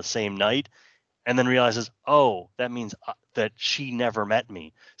something from the same night, and then realizes, oh, that means that she never met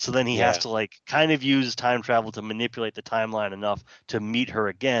me. So then he has to, like, kind of use time travel to manipulate the timeline enough to meet her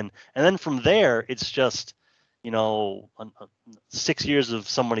again. And then from there, it's just, 6 years of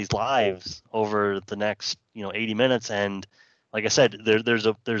somebody's lives over the next, 80 minutes. And like I said, there's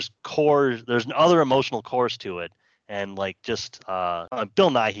another emotional course to it. And like, just Bill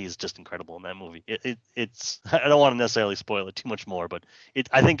Nighy is just incredible in that movie. It's I don't want to necessarily spoil it too much more, but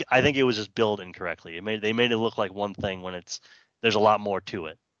I think it was just billed incorrectly. They made it look like one thing when there's a lot more to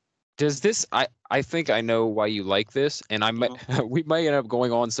it. Does this? I think I know why you like this, and we might end up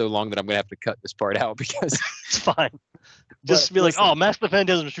going on so long that I'm gonna have to cut this part out, because it's fine. Just be like, oh, Mask of the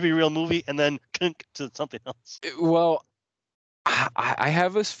Phantasm should be a real movie, and then to something else. Well, I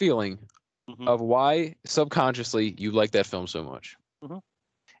have this feeling of why subconsciously you like that film so much. Mm-hmm.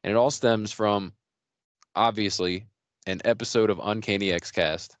 And it all stems from, obviously, an episode of Uncanny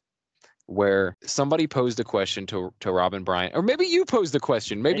Xcast where somebody posed a question to Robin Bryant, or maybe you posed the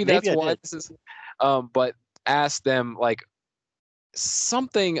question. Maybe that's why this is. But asked them like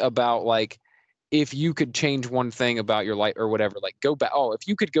something about like if you could change one thing about your life or whatever, like go back. Oh, if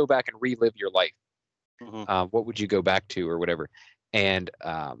you could go back and relive your life, what would you go back to or whatever? And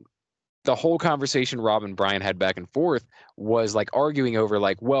the whole conversation Rob and Brian had back and forth was like arguing over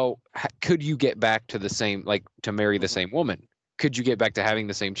like, well, could you get back to the same, like to marry the same woman? Could you get back to having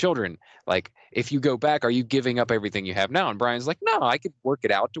the same children? Like, if you go back, are you giving up everything you have now? And Brian's like, no, I could work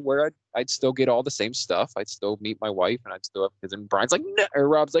it out to where I'd still get all the same stuff. I'd still meet my wife and I'd still have kids. And Brian's like, no, or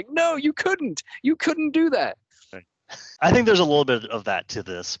Rob's like, no, you couldn't do that. I think there's a little bit of that to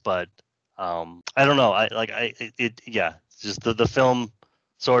this, but I don't know. Just the film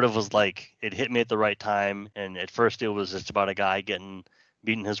sort of was like, it hit me at the right time. And at first it was just about a guy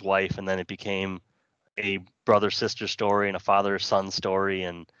beating his wife. And then it became a brother-sister story and a father-son story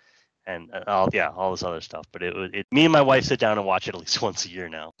and all this other stuff. But me and my wife sit down and watch it at least once a year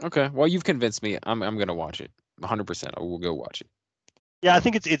now. Okay. Well, you've convinced me. I'm going to watch it 100%. I will go watch it. Yeah. I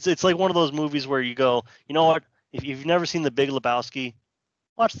think it's like one of those movies where you go, you know what? If you've never seen The Big Lebowski,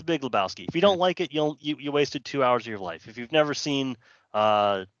 watch The Big Lebowski. If you don't like it, you wasted 2 hours of your life. If you've never seen,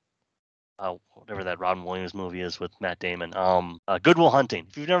 whatever that Robin Williams movie is with Matt Damon, Good Will Hunting.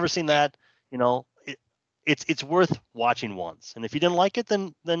 If you've never seen that, you know, it's worth watching once. And if you didn't like it,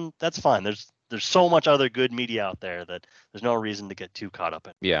 then that's fine. There's so much other good media out there that there's no reason to get too caught up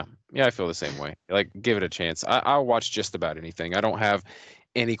in. Yeah, I feel the same way. Like, give it a chance. I'll watch just about anything. I don't have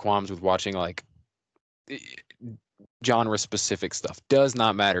any qualms with watching like genre specific stuff. Does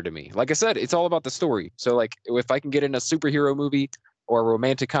not matter to me. Like I said, it's all about the story. So like, if I can get in a superhero movie or a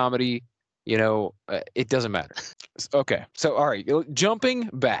romantic comedy, you know, it doesn't matter. Okay. So, all right. Jumping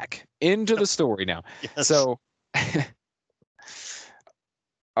back into the story now. Yes. So,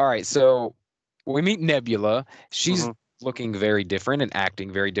 all right. So we meet Nebula. She's looking very different and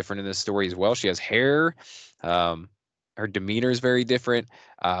acting very different in this story as well. She has hair. Her demeanor is very different.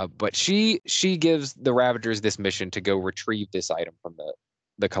 But she gives the Ravagers this mission to go retrieve this item from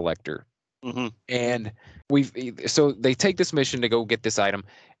the collector. And so they take this mission to go get this item,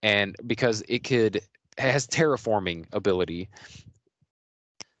 and because it has terraforming ability,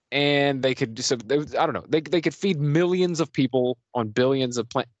 and they could I don't know, they could feed millions of people on billions of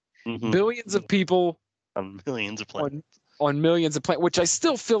billions of people on millions of planets. On millions of planets, which I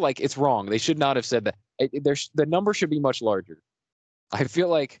still feel like it's wrong. They should not have said that. The number should be much larger. I feel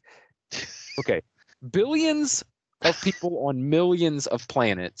like, okay, billions of people on millions of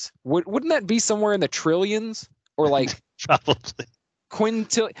planets. Wouldn't that be somewhere in the trillions or like probably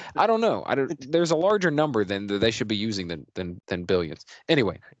quintillion? I don't know. There's a larger number than they should be using than billions.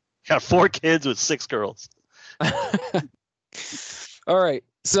 Anyway, got 4 kids with 6 girls. All right.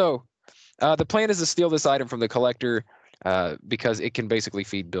 So the plan is to steal this item from the collector because it can basically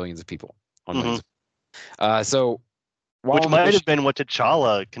feed billions of people on millions. Which might have been what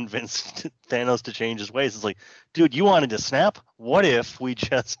T'Challa convinced Thanos to change his ways. It's like, dude, you wanted to snap? What if we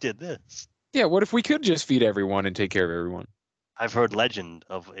just did this? Yeah, what if we could just feed everyone and take care of everyone? I've heard legend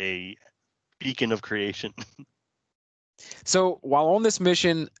of a beacon of creation. So while on this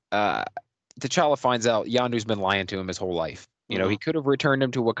mission, T'Challa finds out Yondu's been lying to him his whole life. You know, he could have returned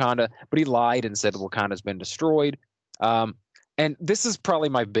him to Wakanda, but he lied and said Wakanda's been destroyed. And this is probably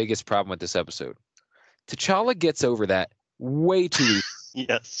my biggest problem with this episode. T'Challa gets over that way too easy.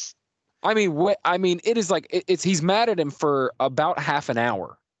 Yes. I mean, it is like he's mad at him for about half an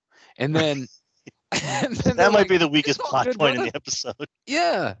hour, and then, that might be the weakest plot point in the episode.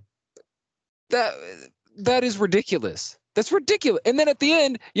 Yeah, that is ridiculous. That's ridiculous. And then at the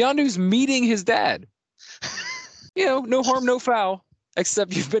end, Yondu's meeting his dad. You know, no harm, no foul.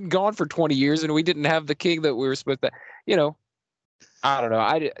 Except you've been gone for 20 years, and we didn't have the king that we were supposed to. You know, I don't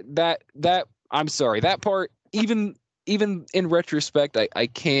know. I'm sorry. That part, even in retrospect, I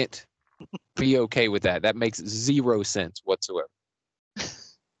can't be okay with that. That makes zero sense whatsoever.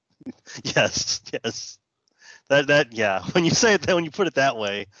 Yes. That yeah. When you say it, when you put it that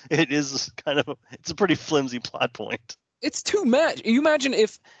way, it is it's a pretty flimsy plot point. It's too much. You imagine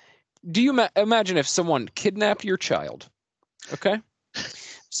imagine if someone kidnapped your child, okay?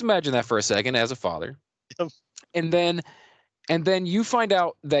 Just imagine that for a second as a father. Yep. And then you find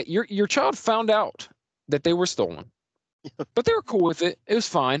out that your child found out that they were stolen. Yep. But they were cool with it. It was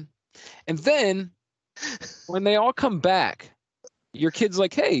fine. And then when they all come back, your kid's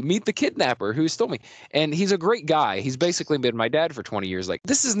like, hey, meet the kidnapper who stole me. And he's a great guy. He's basically been my dad for 20 years. Like,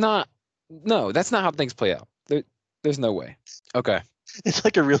 this is not No, that's not how things play out. There's no way. Okay. It's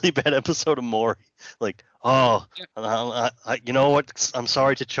like a really bad episode of Maury. Like, oh, you know what? I'm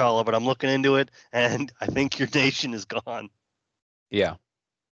sorry, T'Challa, but I'm looking into it, and I think your nation is gone. Yeah.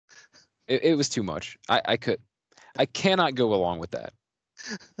 It was too much. I cannot go along with that.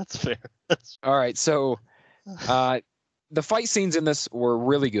 That's fair. All right, so the fight scenes in this were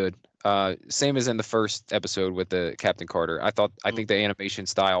really good. Same as in the first episode with the Captain Carter. I think the animation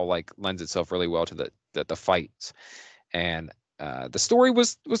style like lends itself really well to the fights, and the story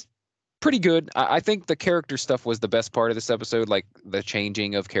was pretty good. I think the character stuff was the best part of this episode, like the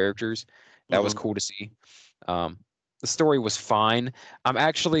changing of characters. That was cool to see. The story was fine.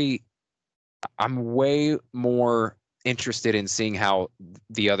 I'm way more interested in seeing how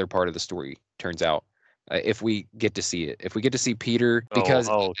the other part of the story turns out. If we get to see it, if we get to see Peter, because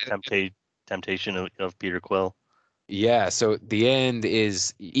temptation of Peter Quill. Yeah, so the end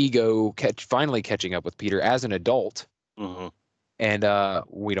is Ego finally catching up with Peter as an adult, and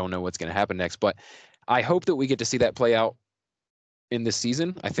we don't know what's going to happen next. But I hope that we get to see that play out in this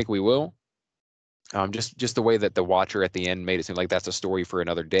season. I think we will. Just the way that the Watcher at the end made it seem like that's a story for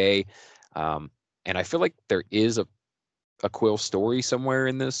another day, and I feel like there is a Quill story somewhere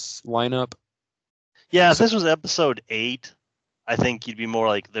in this lineup. Yeah, if this was episode 8, I think you'd be more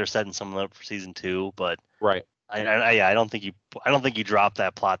like they're setting something up for season 2. But right, I don't think you drop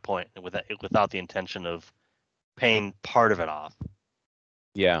that plot point without the intention of paying part of it off.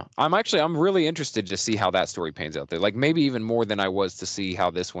 Yeah, I'm really interested to see how that story pans out there. Like maybe even more than I was to see how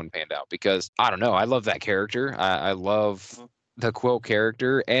this one panned out, because I don't know. I love that character. I love the Quill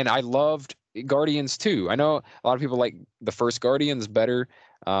character, and I loved Guardians too. I know a lot of people like the first Guardians better,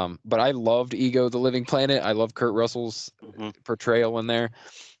 but I loved Ego the Living Planet. I love Kurt Russell's portrayal in there,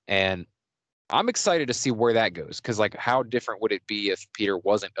 and I'm excited to see where that goes, because like how different would it be if Peter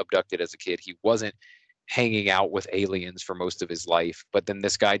wasn't abducted as a kid? He wasn't hanging out with aliens for most of his life, but then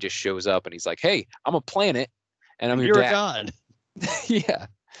this guy just shows up and he's like, "Hey, I'm a planet, and I'm your dad." A god. Yeah,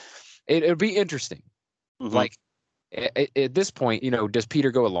 it'll be interesting. Like at this point, does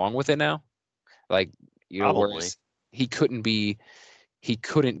Peter go along with it now? Like, whereas he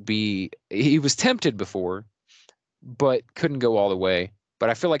was tempted before, but couldn't go all the way. But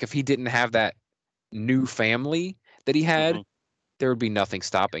I feel like if he didn't have that new family that he had, there would be nothing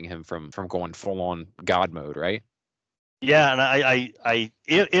stopping him from going full on God mode, right? Yeah, and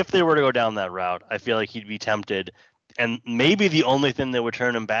if they were to go down that route, I feel like he'd be tempted, and maybe the only thing that would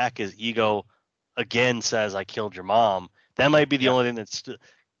turn him back is Ego again says, "I killed your mom." That might be the only thing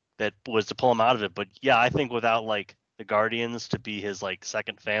that was to pull him out of it. But yeah, I think without like the Guardians to be his like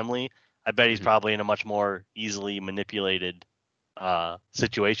second family, I bet he's probably in a much more easily manipulated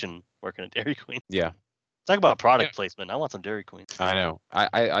situation working at Dairy Queen. Yeah. Talk about product placement. I want some Dairy Queen. I know.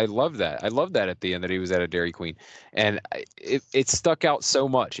 I love that. I love that at the end that he was at a Dairy Queen, and it stuck out so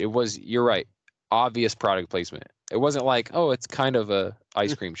much. You're right, obvious product placement. It wasn't like, oh, it's kind of a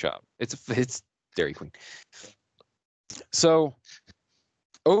ice cream shop. It's Dairy Queen. So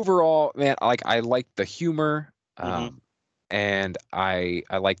overall, man, I like the humor, and I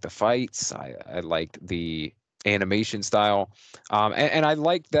like the fights. I liked the animation style, and I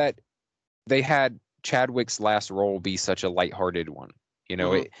liked that they had Chadwick's last role be such a lighthearted one.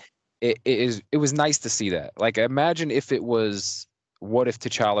 It was nice to see that. Like, imagine if it was, what if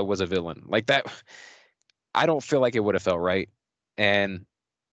T'Challa was a villain like that? I don't feel like it would have felt right. And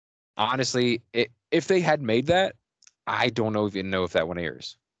honestly, if they had made that, I don't even know if that one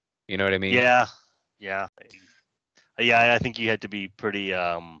airs. You know what I mean? Yeah. I think you had to be pretty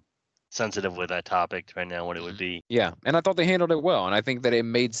sensitive with that topic right now, what it would be. Yeah, and I thought they handled it well, and I think that it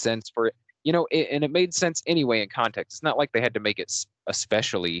made sense for and it made sense anyway in context. It's not like they had to make it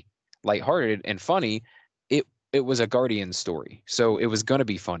especially lighthearted and funny. It was a Guardian story, so it was going to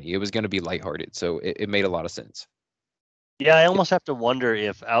be funny. It was going to be lighthearted, so it made a lot of sense. Yeah, I almost have to wonder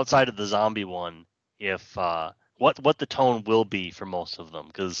if outside of the zombie one, if what the tone will be for most of them,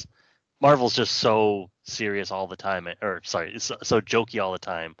 because Marvel's just so serious all the time, it's so jokey all the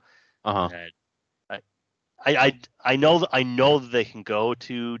time. I know that they can go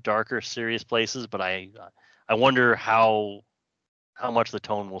to darker, serious places, but I wonder how much the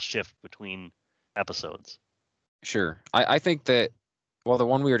tone will shift between episodes. Sure, I think that, well, the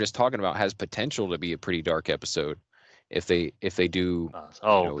one we were just talking about has potential to be a pretty dark episode if they do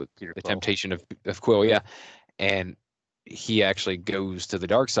the temptation of Quill, yeah, and he actually goes to the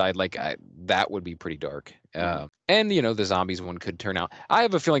dark side. Like that would be pretty dark. And the zombies one could turn out. I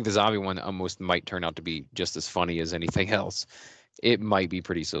have a feeling the zombie one almost might turn out to be just as funny as anything else. It might be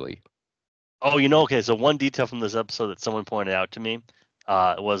pretty silly. Oh, okay. So one detail from this episode that someone pointed out to me,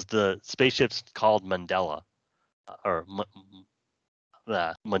 was the spaceship's called Mandela, or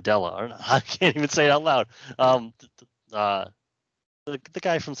Mandela. Or I can't even say it out loud. The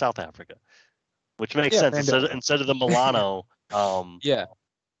guy from South Africa, which makes sense instead of the Milano. Yeah.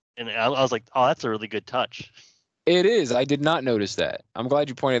 And I was like, oh, that's a really good touch. It is. I did not notice that. I'm glad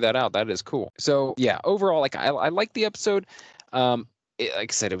you pointed that out. That is cool. So yeah, overall, like I like the episode. Like I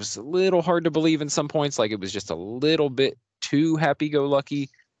said, it was a little hard to believe in some points. Like it was just a little bit too happy-go-lucky.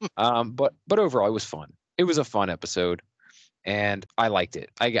 But overall, it was fun. It was a fun episode, and I liked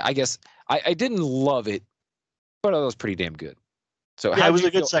it. I guess I didn't love it, but it was pretty damn good. So yeah, it was a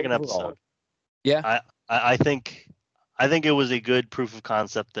good second episode. Yeah, I think it was a good proof of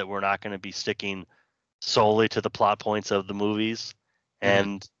concept that we're not going to be sticking solely to the plot points of the movies.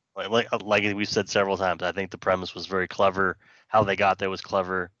 And like we've said several times, I think the premise was very clever. How they got there was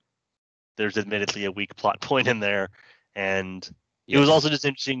clever. There's admittedly a weak plot point in there, and it was also just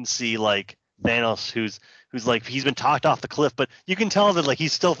interesting to see like Thanos, who's like he's been talked off the cliff, but you can tell that like he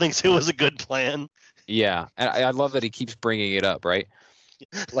still thinks it was a good plan. Yeah, and I love that he keeps bringing it up, right?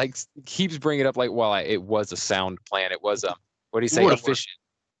 Like keeps bringing it up, like, well, it was a sound plan. It was what do you say, efficient?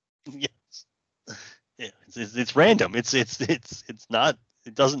 Yes. Yeah, it's random. It's not.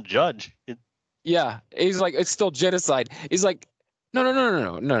 It doesn't judge. Yeah, he's like, it's still genocide. He's like,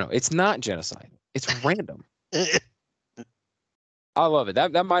 no. It's not genocide. It's random. I love it.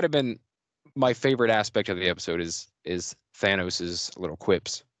 That might have been my favorite aspect of the episode is Thanos's little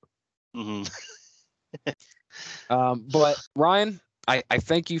quips. Mm-hmm. But Ryan, I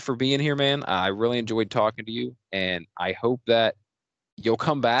thank you for being here, man. I really enjoyed talking to you, and I hope that you'll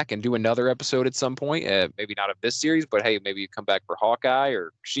come back and do another episode at some point. Maybe not of this series, but hey, maybe you come back for Hawkeye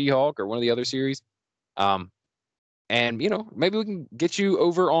or She-Hulk or one of the other series. And maybe we can get you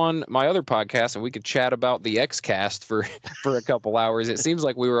over on my other podcast and we could chat about the X-Cast for a couple hours. It seems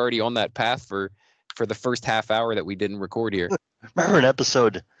like we were already on that path for the first half hour that we didn't record here. Remember an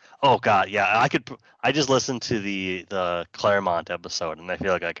episode? Oh God, yeah. I just listened to the Claremont episode, and I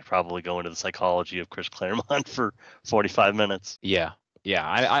feel like I could probably go into the psychology of Chris Claremont for 45 minutes. Yeah.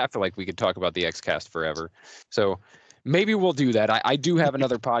 I feel like we could talk about the X-Cast forever. So maybe we'll do that. I do have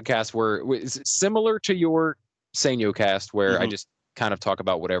another podcast where it's similar to your Sanyo cast, where I just kind of talk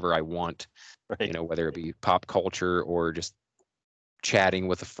about whatever I want, right. Whether it be pop culture or just chatting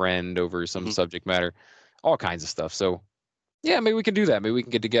with a friend over some subject matter, all kinds of stuff. So yeah, maybe we can do that. Maybe we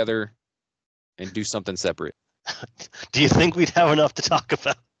can get together and do something separate. Do you think we'd have enough to talk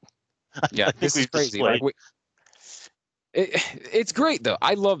about? Yeah, this is crazy. Like it's great though.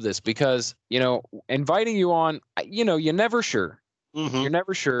 I love this because inviting you on, you're never sure. You're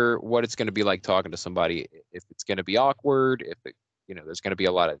never sure what it's going to be like talking to somebody. If it's going to be awkward, if there's going to be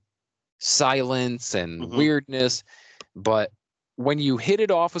a lot of silence and weirdness. But when you hit it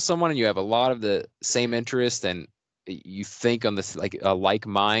off with someone and you have a lot of the same interest and you think on this like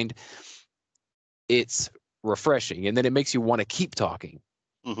mind, it's refreshing, and then it makes you want to keep talking.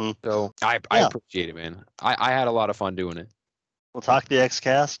 So I appreciate it, man. I had a lot of fun doing it. We'll talk the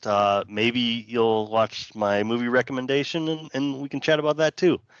X-Cast. Maybe you'll watch my movie recommendation, and we can chat about that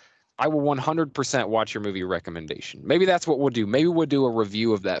too. I will 100% watch your movie recommendation. Maybe that's what we'll do. Maybe we'll do a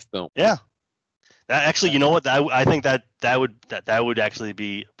review of that film. Yeah. Actually, you know what? I think that would actually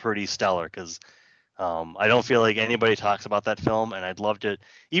be pretty stellar because I don't feel like anybody talks about that film, and I'd love to.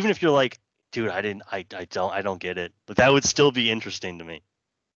 Even if you're like, dude, I don't get it, but that would still be interesting to me.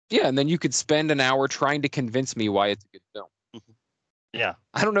 Yeah, and then you could spend an hour trying to convince me why it's a good film. Yeah.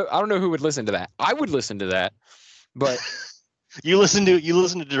 I don't know who would listen to that. I would listen to that, but you listen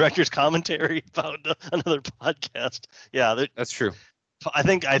to director's commentary about another podcast. Yeah, that's true. I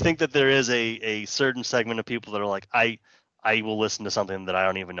think that there is a certain segment of people that are like, I will listen to something that I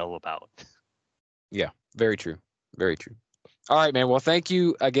don't even know about. Yeah, very true. Very true. All right, man. Well, thank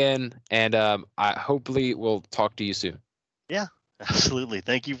you again, and I hopefully we'll talk to you soon. Yeah, absolutely.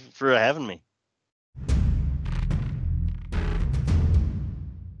 Thank you for having me.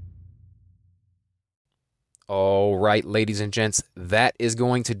 All right, ladies and gents, that is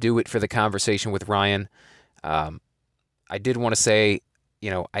going to do it for the conversation with Ryan. I did want to say,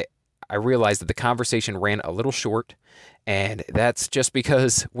 I realized that the conversation ran a little short, and that's just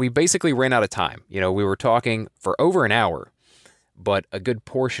because we basically ran out of time. We were talking for over an hour, but a good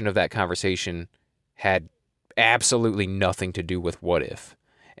portion of that conversation had absolutely nothing to do with What If.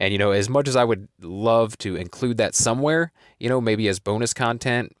 And, as much as I would love to include that somewhere, maybe as bonus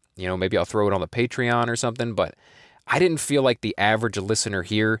content, maybe I'll throw it on the Patreon or something, but I didn't feel like the average listener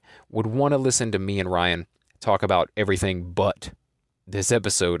here would want to listen to me and Ryan talk about everything but this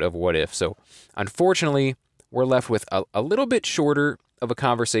episode of What If. So unfortunately, we're left with a little bit shorter of a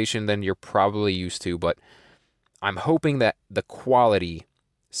conversation than you're probably used to, but I'm hoping that the quality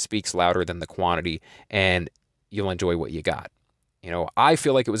speaks louder than the quantity and you'll enjoy what you got. I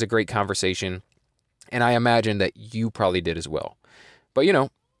feel like it was a great conversation, and I imagine that you probably did as well. But,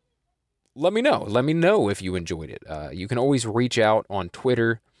 let me know. Let me know if you enjoyed it. You can always reach out on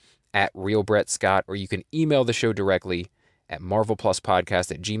Twitter at RealBrettScott, or you can email the show directly at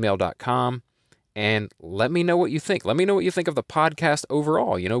marvelpluspodcast@gmail.com, and let me know what you think. Let me know what you think of the podcast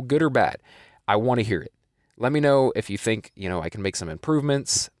overall, good or bad. I want to hear it. Let me know if you think, I can make some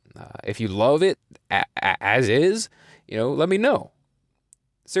improvements. If you love it as is, let me know.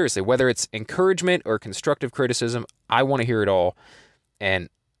 Seriously, whether it's encouragement or constructive criticism, I want to hear it all. And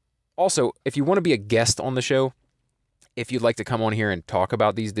also, if you want to be a guest on the show, if you'd like to come on here and talk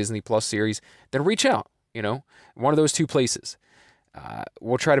about these Disney Plus series, then reach out, one of those two places.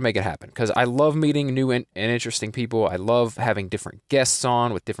 We'll try to make it happen because I love meeting new and interesting people. I love having different guests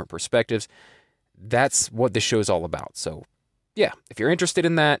on with different perspectives. That's what this show's all about. So, yeah, if you're interested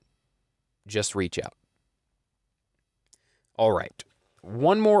in that, just reach out. All right.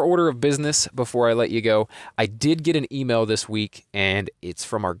 One more order of business before I let you go. I did get an email this week, and it's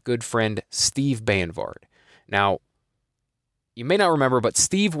from our good friend Steve Banvard. Now, you may not remember, but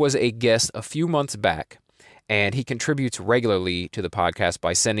Steve was a guest a few months back, and he contributes regularly to the podcast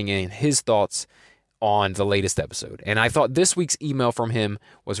by sending in his thoughts on the latest episode. And I thought this week's email from him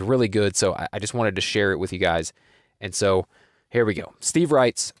was really good, so I just wanted to share it with you guys. And so here we go. Steve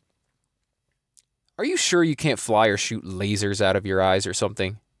writes, "Are you sure you can't fly or shoot lasers out of your eyes or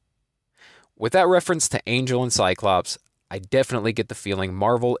something?" With that reference to Angel and Cyclops, I definitely get the feeling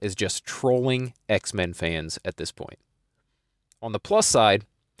Marvel is just trolling X-Men fans at this point. On the plus side,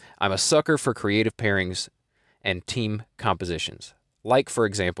 I'm a sucker for creative pairings and team compositions, like, for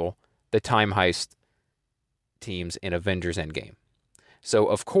example, the Time Heist teams in Avengers Endgame. So,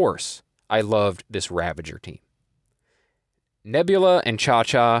 of course, I loved this Ravager team. Nebula and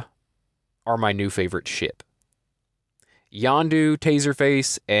Cha-Cha are my new favorite ship. Yondu,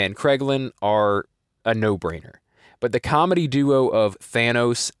 Taserface, and Kreglin are a no-brainer. But the comedy duo of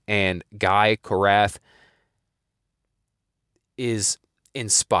Thanos and Guy Korath is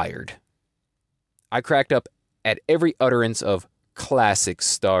inspired. I cracked up at every utterance of classic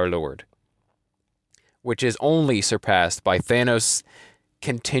Star-Lord, which is only surpassed by Thanos'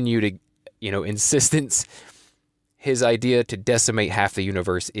 continued, insistence. His idea to decimate half the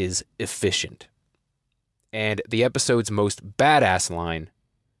universe is efficient. And the episode's most badass line,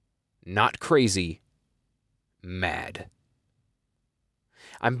 not crazy, mad.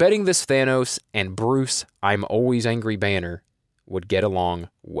 I'm betting this Thanos and Bruce, I'm always angry Banner would get along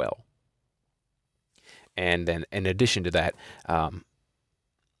well. And then in addition to that,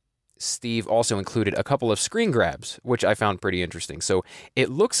 Steve also included a couple of screen grabs, which I found pretty interesting. So it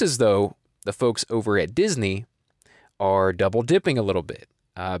looks as though the folks over at Disney are double dipping a little bit.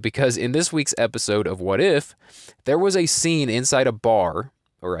 Because in this week's episode of What If, there was a scene inside a bar,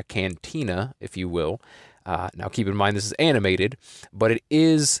 or a cantina, if you will. Now keep in mind this is animated, but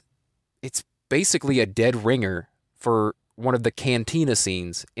it's basically a dead ringer for one of the cantina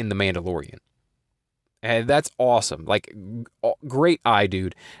scenes in The Mandalorian. And that's awesome. Like, great eye,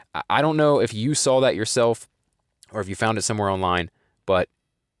 dude. I don't know if you saw that yourself or if you found it somewhere online, but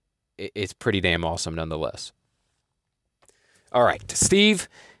it's pretty damn awesome nonetheless. All right, Steve,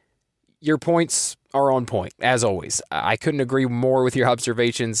 your points are on point, as always. I couldn't agree more with your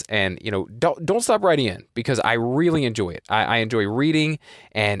observations, and, don't stop writing in, because I really enjoy it. I enjoy reading,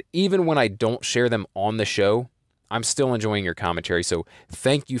 and even when I don't share them on the show, I'm still enjoying your commentary, so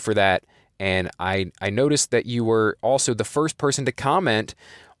thank you for that. And I noticed that you were also the first person to comment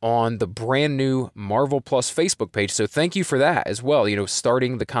on the brand new Marvel Plus Facebook page, so thank you for that as well,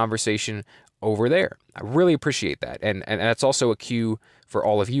 starting the conversation over there. I really appreciate that. And that's also a cue for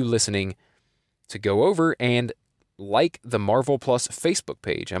all of you listening to go over and like the Marvel Plus Facebook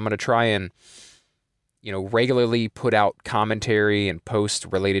page. I'm going to try and, regularly put out commentary and posts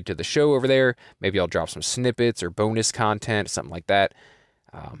related to the show over there. Maybe I'll drop some snippets or bonus content, something like that.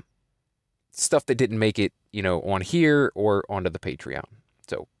 Stuff that didn't make it, on here or onto the Patreon.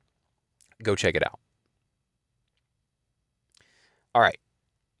 So go check it out. All right.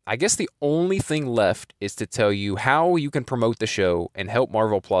 I guess the only thing left is to tell you how you can promote the show and help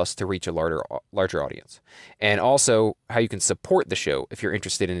Marvel Plus to reach a larger audience. And also how you can support the show if you're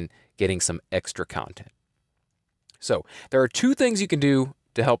interested in getting some extra content. So there are two things you can do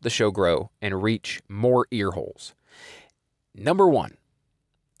to help the show grow and reach more ear holes. Number one,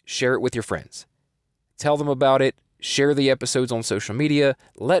 share it with your friends. Tell them about it. share the episodes on social media.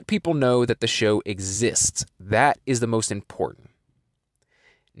 Let people know that the show exists. That is the most important.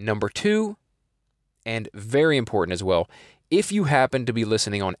 Number 2, and very important as well, if you happen to be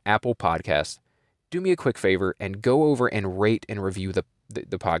listening on Apple Podcasts, do me a quick favor and go over and rate and review the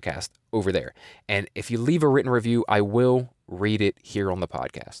podcast over there. And if you leave a written review, I will read it here on the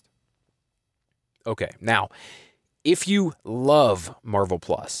podcast. Okay, now, if you love Marvel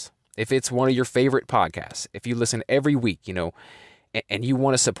Plus, if it's one of your favorite podcasts, if you listen every week, and you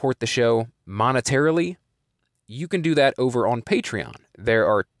want to support the show monetarily, you can do that over on Patreon. There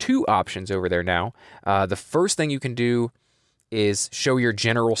are 2 options over there now. The first thing you can do is show your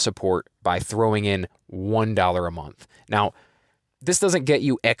general support by throwing in $1 a month. Now, this doesn't get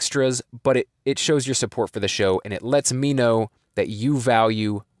you extras, but it shows your support for the show, and it lets me know that you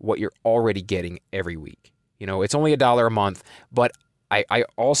value what you're already getting every week. It's only $1 a month, but I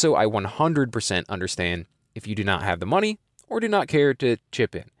 100% understand if you do not have the money or do not care to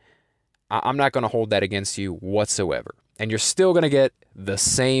chip in. I'm not going to hold that against you whatsoever. And you're still going to get the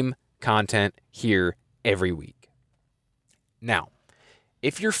same content here every week. Now,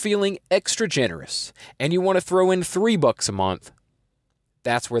 if you're feeling extra generous and you want to throw in $3 a month,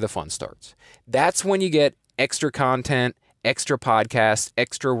 that's where the fun starts. That's when you get extra content, extra podcasts,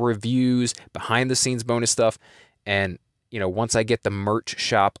 extra reviews, behind the scenes bonus stuff. And, once I get the merch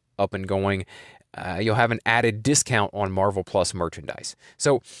shop up and going, you'll have an added discount on Marvel Plus merchandise.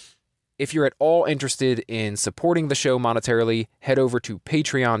 So if you're at all interested in supporting the show monetarily, head over to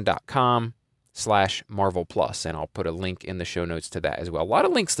patreon.com/Marvel Plus, and I'll put a link in the show notes to that as well. A lot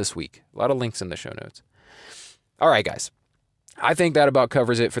of links this week. A lot of links in the show notes. All right, guys. I think that about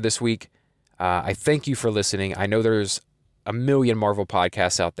covers it for this week. I thank you for listening. I know there's a million Marvel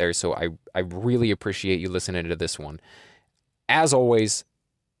podcasts out there, so I really appreciate you listening to this one. As always,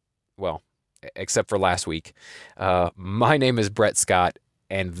 well, except for last week, my name is Brett Scott,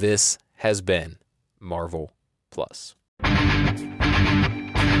 and this has been Marvel Plus.